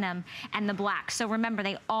platinum and the black. So remember,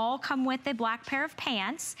 they all come with a black pair of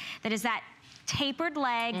pants that is that tapered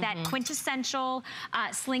leg, that quintessential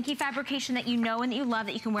Slinky fabrication that you know and that you love,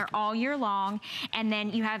 that you can wear all year long. And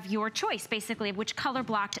then you have your choice, basically, of which color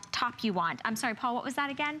blocked top you want. I'm sorry, Paul, what was that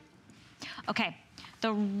again? Okay,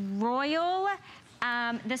 the Royal,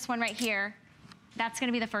 this one right here, that's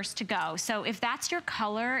gonna be the first to go. So if that's your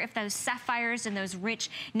color, if those sapphires and those rich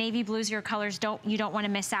navy blues are your colors, you don't wanna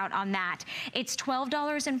miss out on that. It's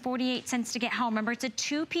 $12.48 to get home. Remember, it's a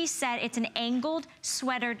two-piece set. It's an angled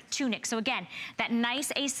sweater tunic. So again, that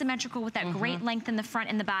nice asymmetrical with that great length in the front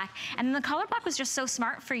and the back. And then the color block was just so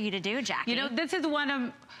smart for you to do, Jackie. You know, this is one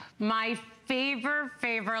of my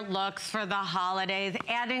favorite looks for the holidays.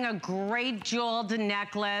 Adding a great jeweled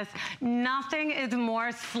necklace. Nothing is more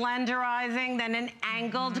slenderizing than an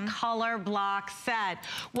angled color block set.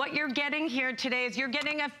 What you're getting here today is you're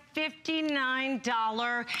getting a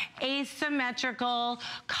 $59 asymmetrical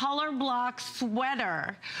color block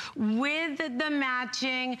sweater with the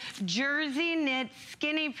matching jersey knit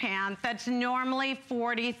skinny pants that's normally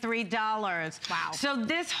 $43. Wow. So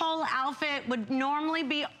this whole outfit would normally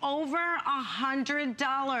be over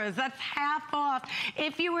 $100. That's half off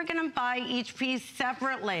if you were gonna buy each piece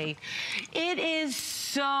separately. It is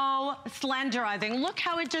so slenderizing. Look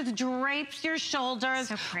how it just drapes your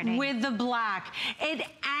shoulders with the black. It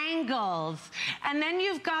angles. And then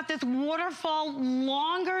you've got this waterfall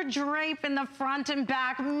longer drape in the front and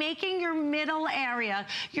back, making your middle area,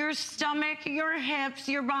 your stomach, your hips,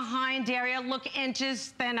 your behind area look inches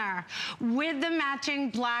thinner with the matching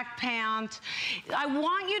black pant. I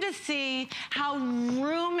want you to see how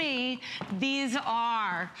roomy these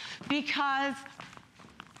are, because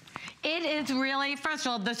it is really, first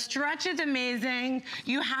of all, the stretch is amazing.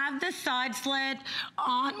 You have the side slit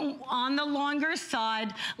on the longer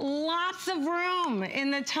side. Lots of room in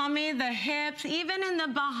the tummy, the hips, even in the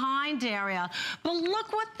behind area. But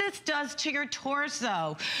look what this does to your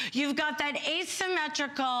torso. You've got that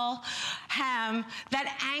asymmetrical hem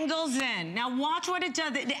that angles in. Now watch what it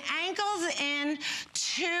does. It angles in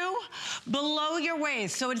to below your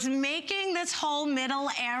waist. So it's making this whole middle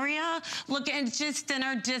area look just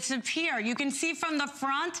thinner, disappear. You can see from the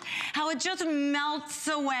front how it just melts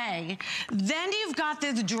away. Then you've got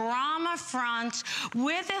this drama front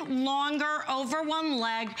with it longer over one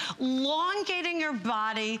leg, elongating your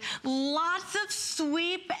body, lots of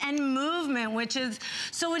sweep and movement, which is,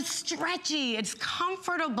 so it's stretchy, it's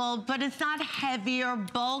comfortable, but it's not heavy or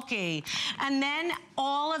bulky. And then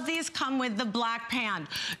all of these come with the black pant.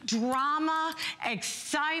 Drama,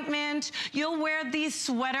 excitement. You'll wear these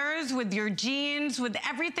sweaters with your jeans, with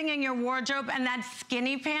everything in your wardrobe, and that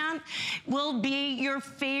skinny pant will be your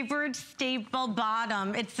favorite staple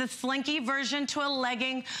bottom. It's the Slinky version to a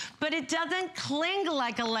legging, but it doesn't cling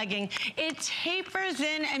like a legging. It tapers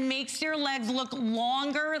in and makes your legs look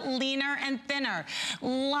longer, leaner, and thinner.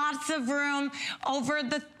 Lots of room over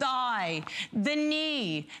the thigh, the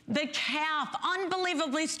knee, the calf,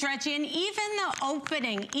 unbelievably stretchy, and even the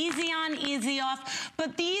opening, easy on, easy off.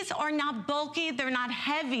 But these are not bulky, they're not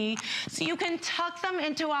heavy, so you can tuck them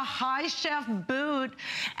into a high chef boot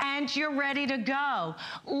and you're ready to go.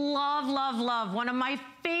 Love, love, love. One of my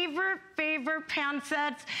favorite pant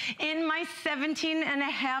sets in my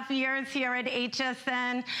 17.5 years here at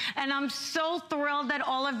HSN. And I'm so thrilled that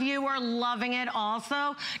all of you are loving it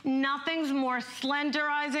also. Nothing's more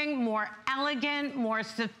slenderizing, more elegant, more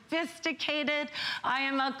sophisticated. I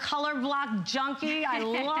am a color block junkie. I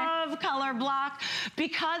love color block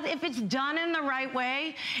because if it's done in the right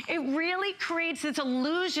way, it really creates this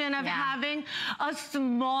illusion of having a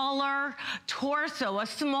smaller torso, a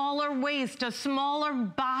smaller waist, a smaller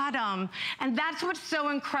bottom. And that's what's so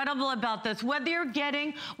incredible about this. Whether you're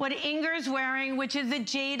getting what Inger's wearing, which is a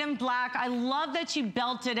jade and black, I love that she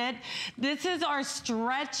belted it. This is our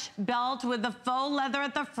stretch belt with the faux leather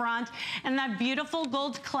at the front and that beautiful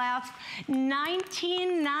gold clasp.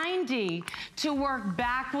 $19.90 to work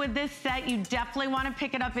back with this set. You definitely want to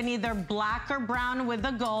pick it up in either black or brown with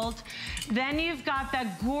the gold. Then you've got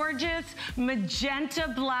that gorgeous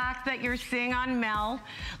magenta black that you're seeing on Mel.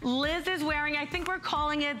 Liz is wearing, I think we're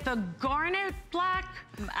calling it the garnet black.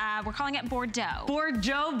 We're calling it Bordeaux.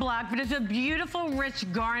 Bordeaux black, but it's a beautiful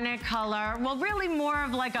rich garnet color. Well, really more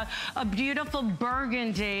of like a beautiful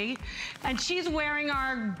burgundy. And she's wearing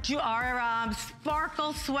our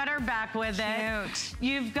sparkle sweater back with it.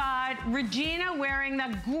 You've got Regina wearing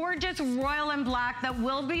that gorgeous royal and black that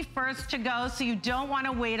will be first to go, so you don't want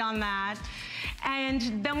to wait on that.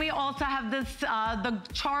 And then we also have this, the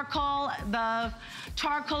charcoal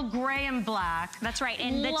gray and black. That's right.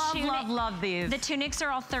 And love these. The tunics are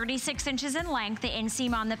all 36 inches in length. The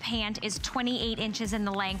inseam on the pant is 28 inches in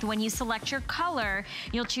the length. When you select your color,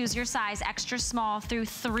 you'll choose your size extra small through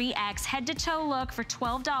 3X. Head to toe look for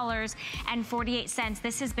 $12.48.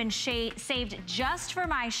 This has been saved just for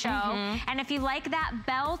my show. And if you like that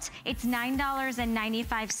belt, it's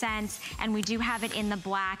 $9.95. And we do have it in the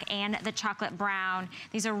black and the chocolate brown.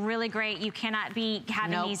 These are really great. You cannot be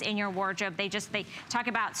having these in your wardrobe. They talk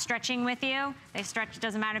about stretching with you. They stretch. It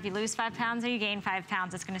doesn't matter if you lose 5 pounds or you gain 5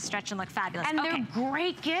 pounds. It's going to stretch and look fabulous. And they're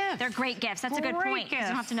great gifts. They're great gifts. That's a good point, because you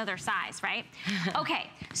don't have to know their size, right? Okay,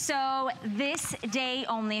 so this day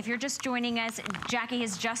only, if you're just joining us, Jackie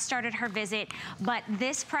has just started her visit, but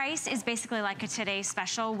this price is basically like a today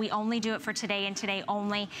special. We only do it for today and today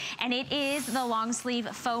only, and it is the long sleeve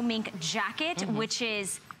faux mink jacket, which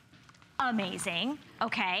is amazing,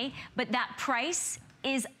 okay? But that price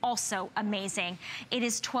is also amazing. It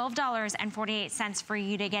is $12.48 for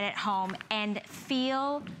you to get it home and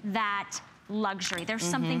feel that luxury. There's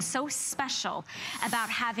something so special about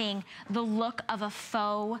having the look of a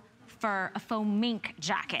faux fur, a faux mink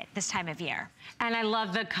jacket this time of year. And I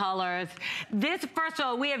love the colors. This, first of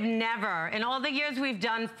all, we have never, in all the years we've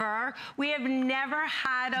done fur, we have never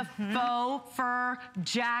had a faux fur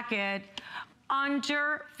jacket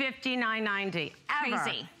under $59.90.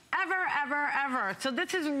 Crazy. Ever. So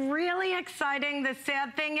this is really exciting. The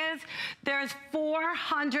sad thing is there's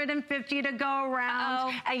 450 to go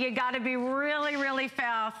around, and you got to be really, really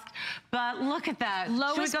fast. But look at that.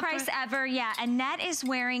 Lowest price ever, yeah. Annette is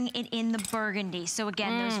wearing it in the burgundy. So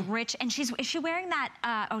again, there's rich, and is she wearing that?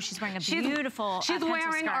 She's wearing a beautiful She's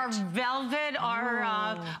wearing skirt. our velvet,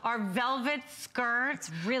 our velvet skirt.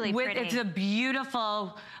 It's really pretty. It's a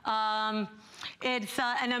beautiful. It's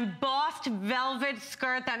an embossed velvet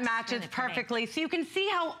skirt that matches perfectly. So you can see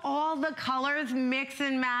how all the colors mix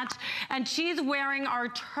and match. And she's wearing our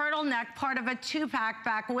turtleneck, part of a 2-pack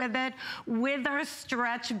back with it, with our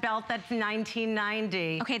stretch belt that's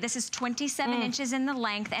 $19.90. Okay, this is 27 inches in the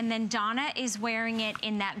length, and then Donna is wearing it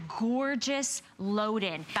in that gorgeous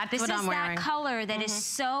load-in. That's what I'm wearing. This is that color that is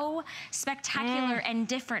so spectacular and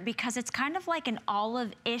different, because it's kind of like an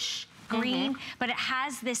olive-ish green, but it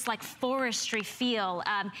has this like forestry feel.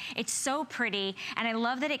 It's so pretty, and I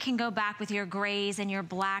love that it can go back with your grays and your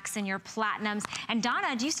blacks and your platinums. And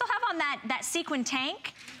Donna, do you still have on that sequin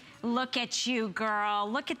tank? Look at you, girl.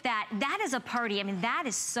 Look at that. That is a party. I mean, that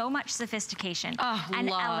is so much sophistication and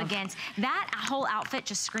elegance. That whole outfit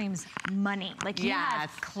just screams money. Like, you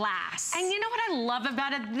have class. And you know what I love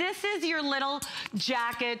about it? This is your little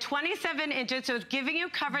jacket, 27 inches, so it's giving you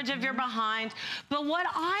coverage of your behind. But what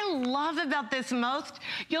I love about this most,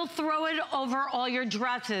 you'll throw it over all your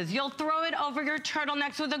dresses. You'll throw it over your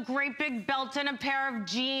turtlenecks with a great big belt and a pair of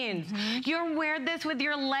jeans. You'll wear this with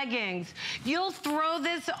your leggings. You'll throw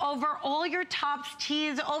this over all your tops,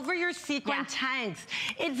 tees, over your sequin tanks.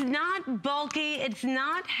 It's not bulky, it's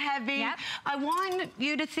not heavy. I want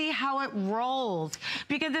you to see how it rolls,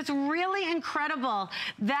 because it's really incredible.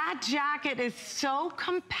 That jacket is so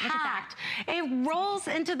compact. It rolls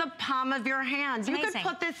into the palm of your hand. You could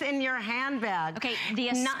put this in your handbag. Okay, the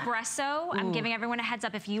espresso, I'm giving everyone a heads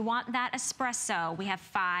up. If you want that espresso, we have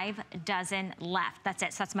 5 dozen left. That's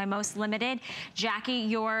it. So that's my most limited. Jackie,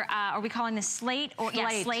 your, are we calling this slate? Or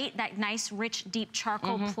slate, that nice, rich, deep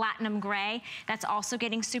charcoal platinum gray. That's also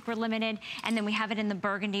getting super limited. And then we have it in the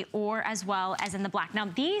burgundy, or as well as in the black. Now,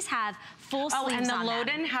 these have full sleeves and the on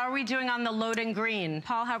load-in? How are we doing on the load-in green?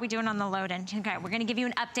 Paul, how are we doing on the load-in? Okay, we're gonna give you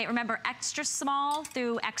an update. Remember, extra small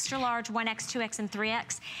through extra large, 1X, 2X, and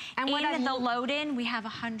 3X. And in the load-in, we have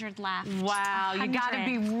 100 left. Wow, 100. You gotta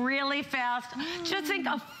be really fast. Just think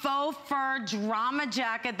a faux fur drama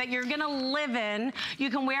jacket that you're gonna live in. You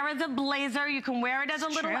can wear it as a blazer, you can wear it as a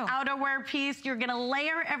little outerwear piece. You're gonna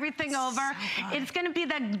layer everything over. It's gonna be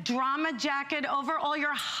that drama jacket over all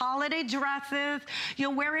your holiday dresses.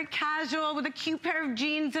 You'll wear it casual with a cute pair of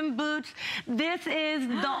jeans and boots. This is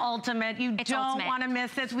the ultimate. You don't wanna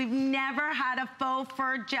miss this. We've never had a faux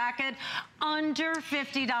fur jacket under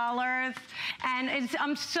 $50. And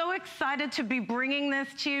I'm so excited to be bringing this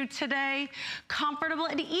to you today. Comfortable.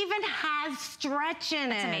 It even has stretch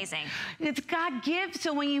in it. That's amazing. It's got give,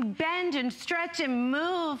 so when you bend and stretch and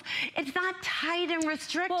move, it's not tight and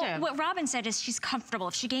restrictive. Well, what Robin said is she's comfortable.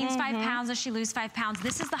 If she gains 5 pounds or she loses 5 pounds,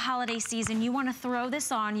 this is the holiday season. You want to throw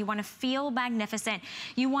this on. You want to feel magnificent.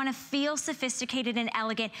 You want to feel sophisticated and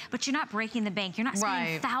elegant, but you're not breaking the bank. You're not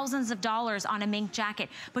spending thousands of dollars on a mink jacket,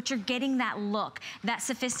 but you're getting that look, that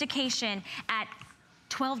sophistication at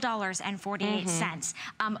 $12.48.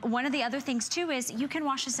 One of the other things too is you can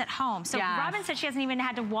wash this at home. So Robin said she hasn't even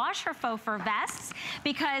had to wash her faux fur vests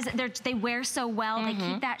because they wear so well. They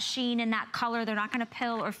keep that sheen and that color. They're not gonna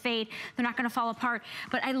pill or fade. They're not gonna fall apart.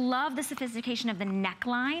 But I love the sophistication of the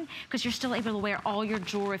neckline because you're still able to wear all your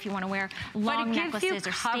jewelry if you wanna wear long necklaces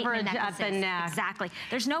or statement necklaces. At the neck. Exactly.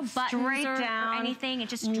 There's no buttons or anything. It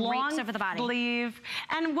just drapes over the body. Sleeve.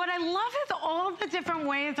 And what I love is all the different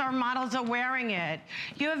ways our models are wearing it.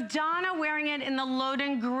 You have Donna wearing it in the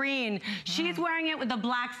Loden green. She's wearing it with a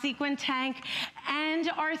black sequin tank and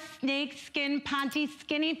our snake skin Ponte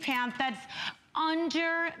skinny pants that's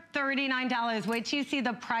under $39. Wait till you see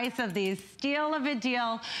the price of these. Steal of a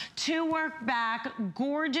deal. 2 work back,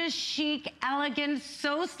 gorgeous, chic, elegant,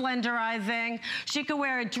 so slenderizing. She could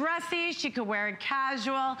wear it dressy, she could wear it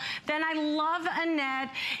casual. Then I love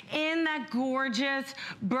Annette in that gorgeous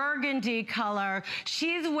burgundy color.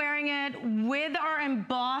 She's wearing it with our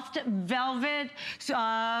embossed velvet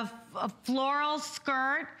floral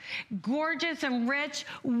skirt, gorgeous and rich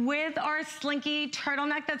with our Slinky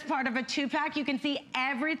turtleneck that's part of a 2-pack. You can see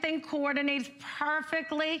everything coordinates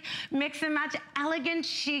perfectly. Mix and match, elegant,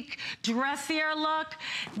 chic, dressier look.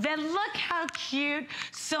 Then look how cute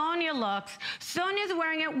Sonia looks. Sonia's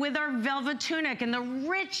wearing it with our velvet tunic and the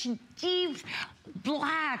rich, deep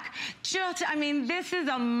black. I mean, this is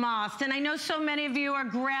a must. And I know so many of you are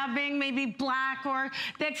grabbing maybe black or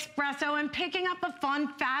the espresso and picking up a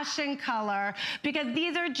fun fashion color because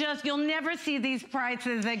these are just, you'll never see these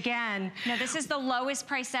prices again. No, this is the lowest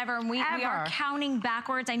price ever. And we are counting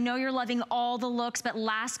backwards. I know you're loving all the looks, but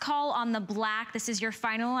last call on the black. This is your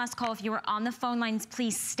final last call. If you are on the phone lines,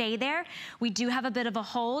 please stay there. We do have a bit of a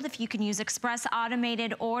hold. If you can use express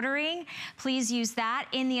automated ordering, please use that.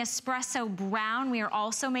 In the espresso brown, we are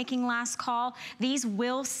also making last call. These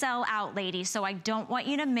will sell out, ladies, so I don't want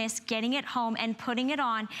you to miss getting it home and putting it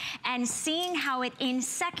on and seeing how it in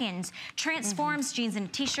seconds transforms jeans and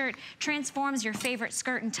a t-shirt, transforms your favorite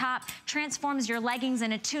skirt and top, transforms your leggings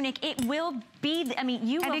and a tunic. It will be, I mean,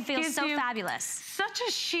 you will feel so fabulous. Such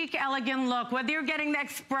a chic, elegant look. Whether you're getting the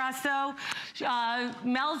espresso,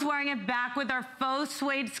 Mel's wearing it back with our faux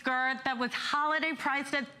suede skirt that was holiday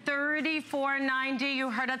priced at $34.90.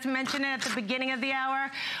 You heard us mention it at the beginning of the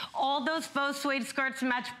hour. All those faux suede skirts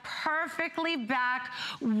match perfectly back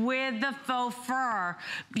with the faux fur.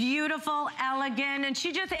 Beautiful, elegant, and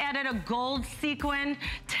she just added a gold sequin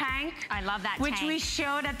tank. I love that which we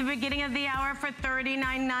showed at the beginning of the hour for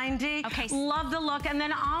 $39.90. Okay. Love the look, and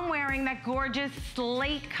then I'm wearing that gorgeous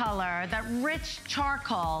slate color, that rich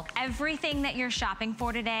charcoal. Everything that you're shopping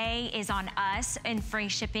for today is on us and free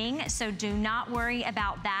shipping, so do not worry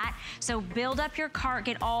about that. So build up your cart,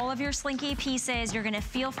 get all of your Slinky pieces. You're gonna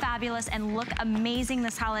feel fabulous and look amazing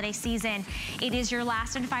this holiday season. It is your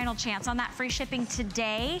last and final chance on that free shipping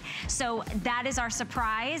today. So that is our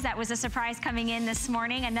surprise. That was a surprise coming in this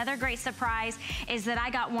morning. Another great surprise is that I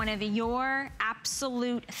got one of your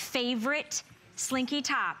absolute favorite Slinky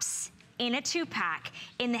tops in a 2-pack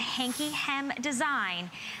in the hanky hem design.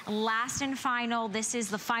 Last and final, this is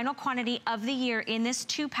the final quantity of the year in this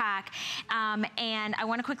 2-pack. And I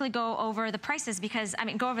wanna quickly go over the prices because, I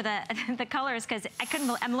mean, go over the colors because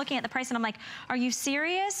I'm looking at the price and I'm like, are you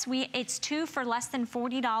serious? It's 2 for less than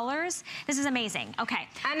 $40. This is amazing, okay.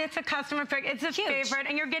 And it's a customer pick, it's a favorite,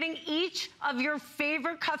 and you're getting each of your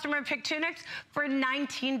favorite customer pick tunics for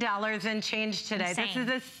 $19 and change today. Insane. This is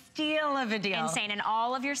a steal of a deal. Insane, and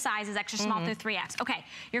all of your sizes, extra small through 3X. Okay,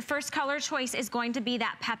 your first color choice is going to be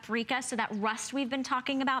that paprika, so that rust we've been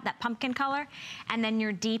talking about, that pumpkin color, and then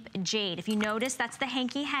your deep jade. If you notice, that's the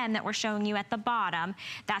hanky hem that we're showing you at the bottom.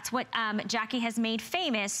 That's what Jackie has made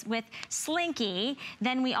famous with Slinky.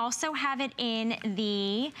 Then we also have it in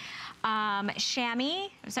the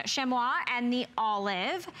chamois and the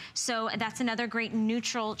olive. So that's another great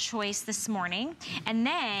neutral choice this morning. And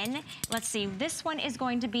then, let's see, this one is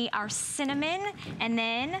going to be our cinnamon, and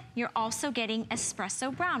then you're also getting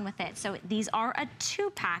espresso brown with it. So these are a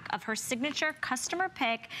 2-pack of her signature customer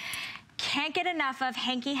pick. Can't get enough of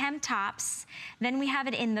hanky hem tops. Then we have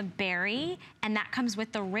it in the berry, and that comes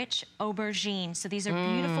with the rich aubergine. So these are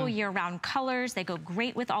beautiful year-round colors. They go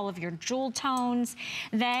great with all of your jewel tones.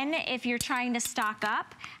 Then if you're trying to stock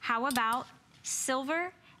up, how about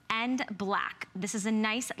silver and black? This is a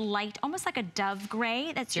nice light, almost like a dove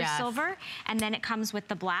gray. That's your silver. And then it comes with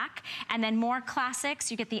the black. And then more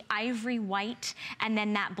classics, you get the ivory white and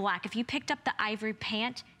then that black. If you picked up the ivory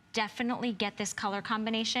pant, definitely get this color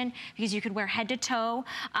combination because you could wear head to toe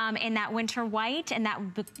in that winter white, and that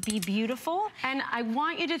would be beautiful. And I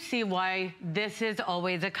want you to see why this is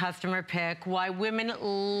always a customer pick, why women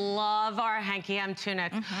love our hanky hem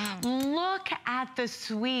tunics. Look at the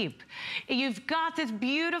sweep. You've got this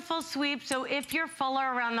beautiful sweep, so if you're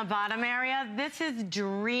fuller around the bottom area, this is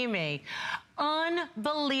dreamy.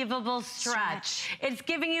 Unbelievable stretch. It's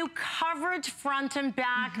giving you coverage front and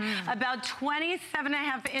back, about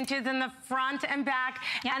 27.5 inches in the front and back,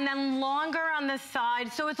 and then longer on the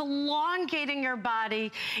side. So it's elongating your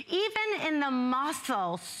body. Even in the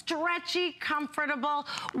muscle, stretchy, comfortable,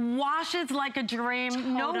 washes like a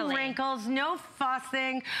dream, no wrinkles, no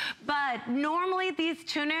fussing. But normally these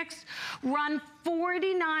tunics run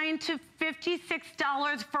 $49 to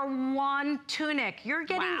 $56 for one tunic. You're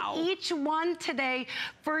getting each one today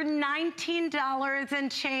for $19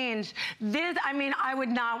 and change. This, I mean, I would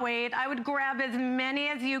not wait. I would grab as many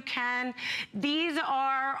as you can. These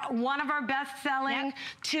are one of our best-selling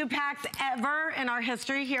 2-packs ever in our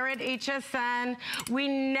history here at HSN. We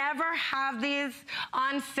never have these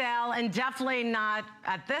on sale, and definitely not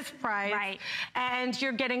at this price. And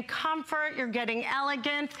you're getting comfort, you're getting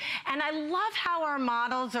elegance, and I love how our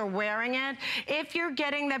models are wearing it. If you're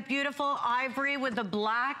getting that beautiful ivory with the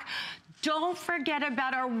black, don't forget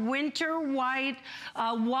about our winter white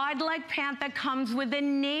wide leg pant that comes with a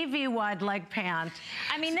navy wide leg pant.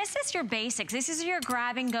 I mean, this is your basics. This is your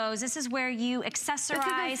grab and goes. This is where you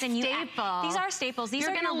accessorize and you add. These are staples. These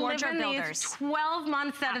are your wardrobe builders. 12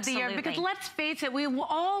 months out of the year, because let's face it, we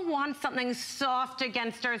all want something soft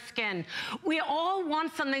against our skin. We all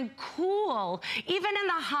want something cool. Even in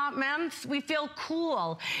the hot months, we feel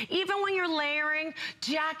cool. Even when you're layering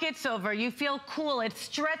jackets over, you feel cool. It's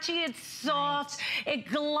stretchy, it's soft, it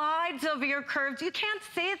glides over your curves. You can't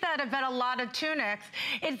say that about a lot of tunics.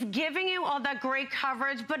 It's giving you all that great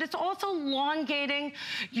coverage, but it's also elongating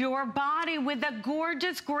your body with a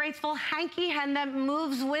gorgeous, graceful hanky hem that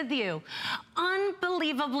moves with you.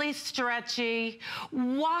 Unbelievably stretchy,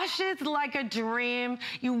 washes like a dream.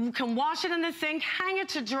 You can wash it in the sink, hang it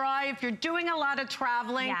to dry if you're doing a lot of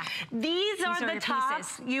traveling. These are the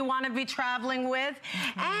tops you want to be traveling with.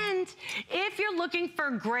 And if you're looking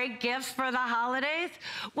for great gifts for the holidays,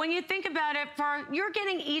 when you think about it, you're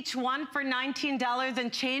getting each one for $19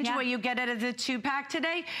 and change where you get it as a 2-pack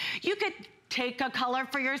today. You could take a color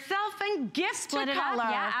for yourself and gift a color.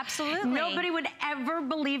 Yeah, absolutely. Nobody would ever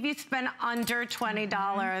believe you spent under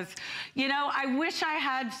 $20. You know, I wish I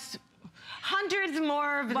had hundreds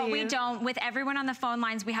more of these. Well, we don't. With everyone on the phone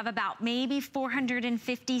lines, we have about maybe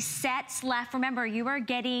 450 sets left. Remember, you are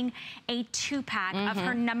getting a 2-pack of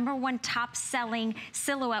her #1 top-selling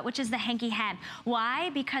silhouette, which is the hanky hem. Why?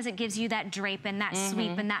 Because it gives you that drape and that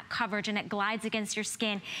sweep and that coverage, and it glides against your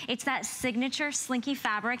skin. It's that signature Slinky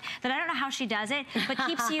fabric that I don't know how she does it, but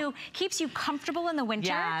keeps you comfortable in the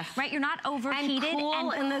winter, right? You're not overheated and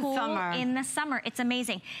cool in the summer. In the summer, it's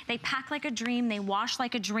amazing. They pack like a dream. They wash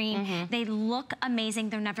like a dream. They look amazing.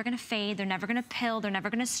 They're never going to fade. They're never going to pill. They're never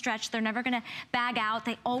going to stretch. They're never going to bag out.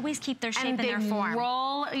 They always keep their shape and their form.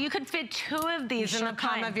 Roll. You could fit 2 of these in the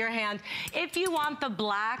palm of your hand. If you want the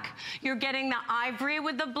black, you're getting the ivory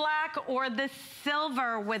with the black or the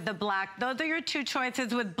silver with the black. Those are your 2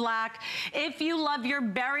 choices with black. If you love your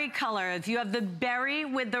berry colors, you have the berry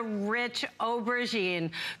with the rich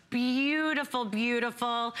aubergine. Beautiful,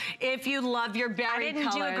 beautiful. If you love your berry colors.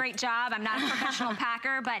 I didn't do a great job. I'm not a professional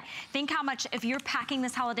packer, but think how much, if you're packing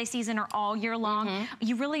this holiday season or all year long,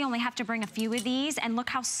 you really only have to bring a few of these, and look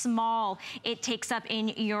how small it takes up in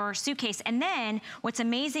your suitcase. And then what's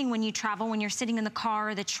amazing when you travel, when you're sitting in the car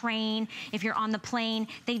or the train, if you're on the plane,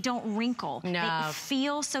 they don't wrinkle. No. They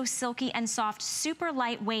feel so silky and soft, super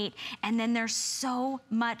lightweight, and then there's so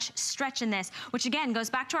much stretch in this, which again goes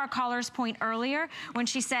back to our caller's point earlier when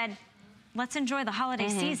she said, let's enjoy the holiday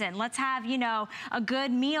season. Let's have, you know, a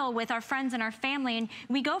good meal with our friends and our family. And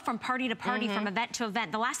we go from party to party, from event to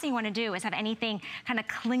event. The last thing you want to do is have anything kind of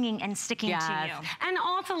clinging and sticking to you. And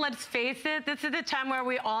also, let's face it, this is a time where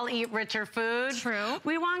we all eat richer food. True.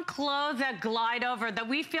 We want clothes that glide over, that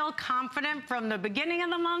we feel confident from the beginning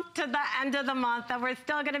of the month to the end of the month, that we're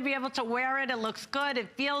still going to be able to wear it. It looks good. It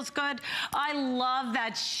feels good. I love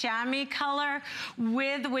that chamois color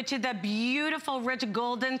which is a beautiful rich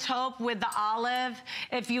golden taupe with the olive.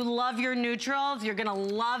 If you love your neutrals, you're gonna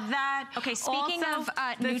love that. Okay, speaking of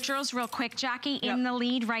neutrals, real quick, Jackie, in the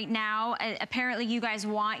lead right now, apparently you guys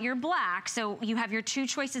want your black, so you have your 2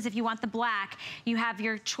 choices if you want the black. You have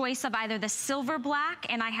your choice of either the silver black,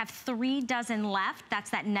 and I have 3 dozen left.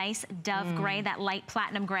 That's that nice dove gray, that light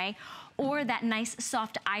platinum gray. or that nice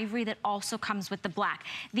soft ivory that also comes with the black.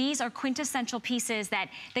 These are quintessential pieces that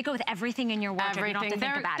they go with everything in your wardrobe. You don't have to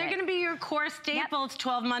think about it. They're going to be your core staples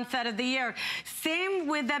 12 months out of the year. Same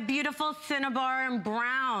with that beautiful cinnabar and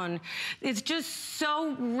brown. It's just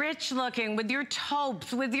so rich looking with your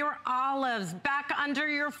taupes, with your olives, back under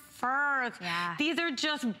your fur. Yeah. These are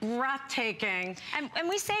just breathtaking. And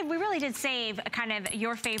we really did save kind of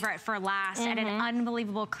your favorite for last at an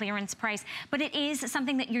unbelievable clearance price. But it is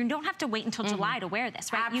something that you don't have to wait until July to wear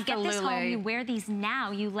this, right? Absolutely. You get this home, you wear these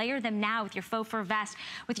now, you layer them now with your faux fur vest,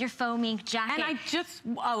 with your faux mink jacket. And I just,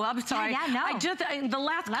 I'm sorry. Yeah, no. I just, the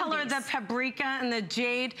last color, these. the paprika and the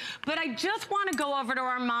jade, but I just want to go over to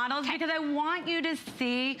our models because I want you to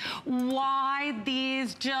see why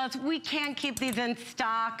these we can't keep these in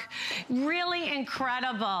stock. Really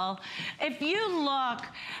incredible. If you look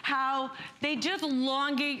how they just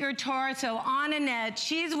elongate your torso on Annette,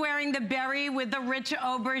 she's wearing the berry with the rich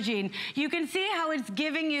aubergine. You can see how it's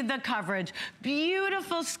giving you the coverage.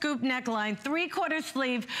 Beautiful scoop neckline, 3/4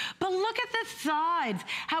 sleeve, but look at the sides,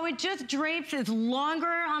 how it just drapes. It's longer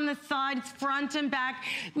on the sides, front and back.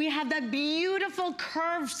 We have that beautiful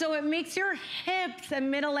curve, so it makes your hips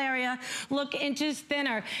and middle area look inches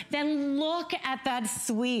thinner. Then look at that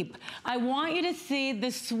sweep. I want you to see the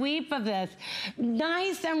sweep of this.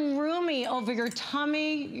 Nice and roomy over your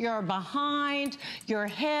tummy, your behind, your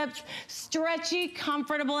hips, stretchy,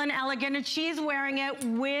 comfortable, and elegant. And she's wearing it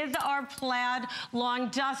with our plaid long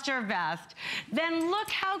duster vest. Then look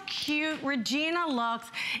how cute Regina looks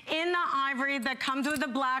in the ivory that comes with the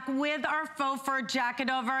black with our faux fur jacket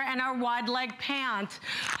over and our wide leg pants.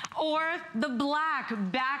 Or the black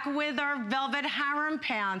back with our velvet harem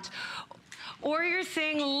pant. Or you're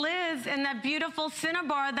seeing Liz in that beautiful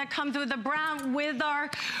cinnabar that comes with the brown with our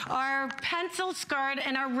pencil skirt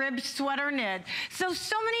and our ribbed sweater knit. So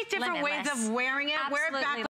many different ways of wearing it. Absolutely. Wear it back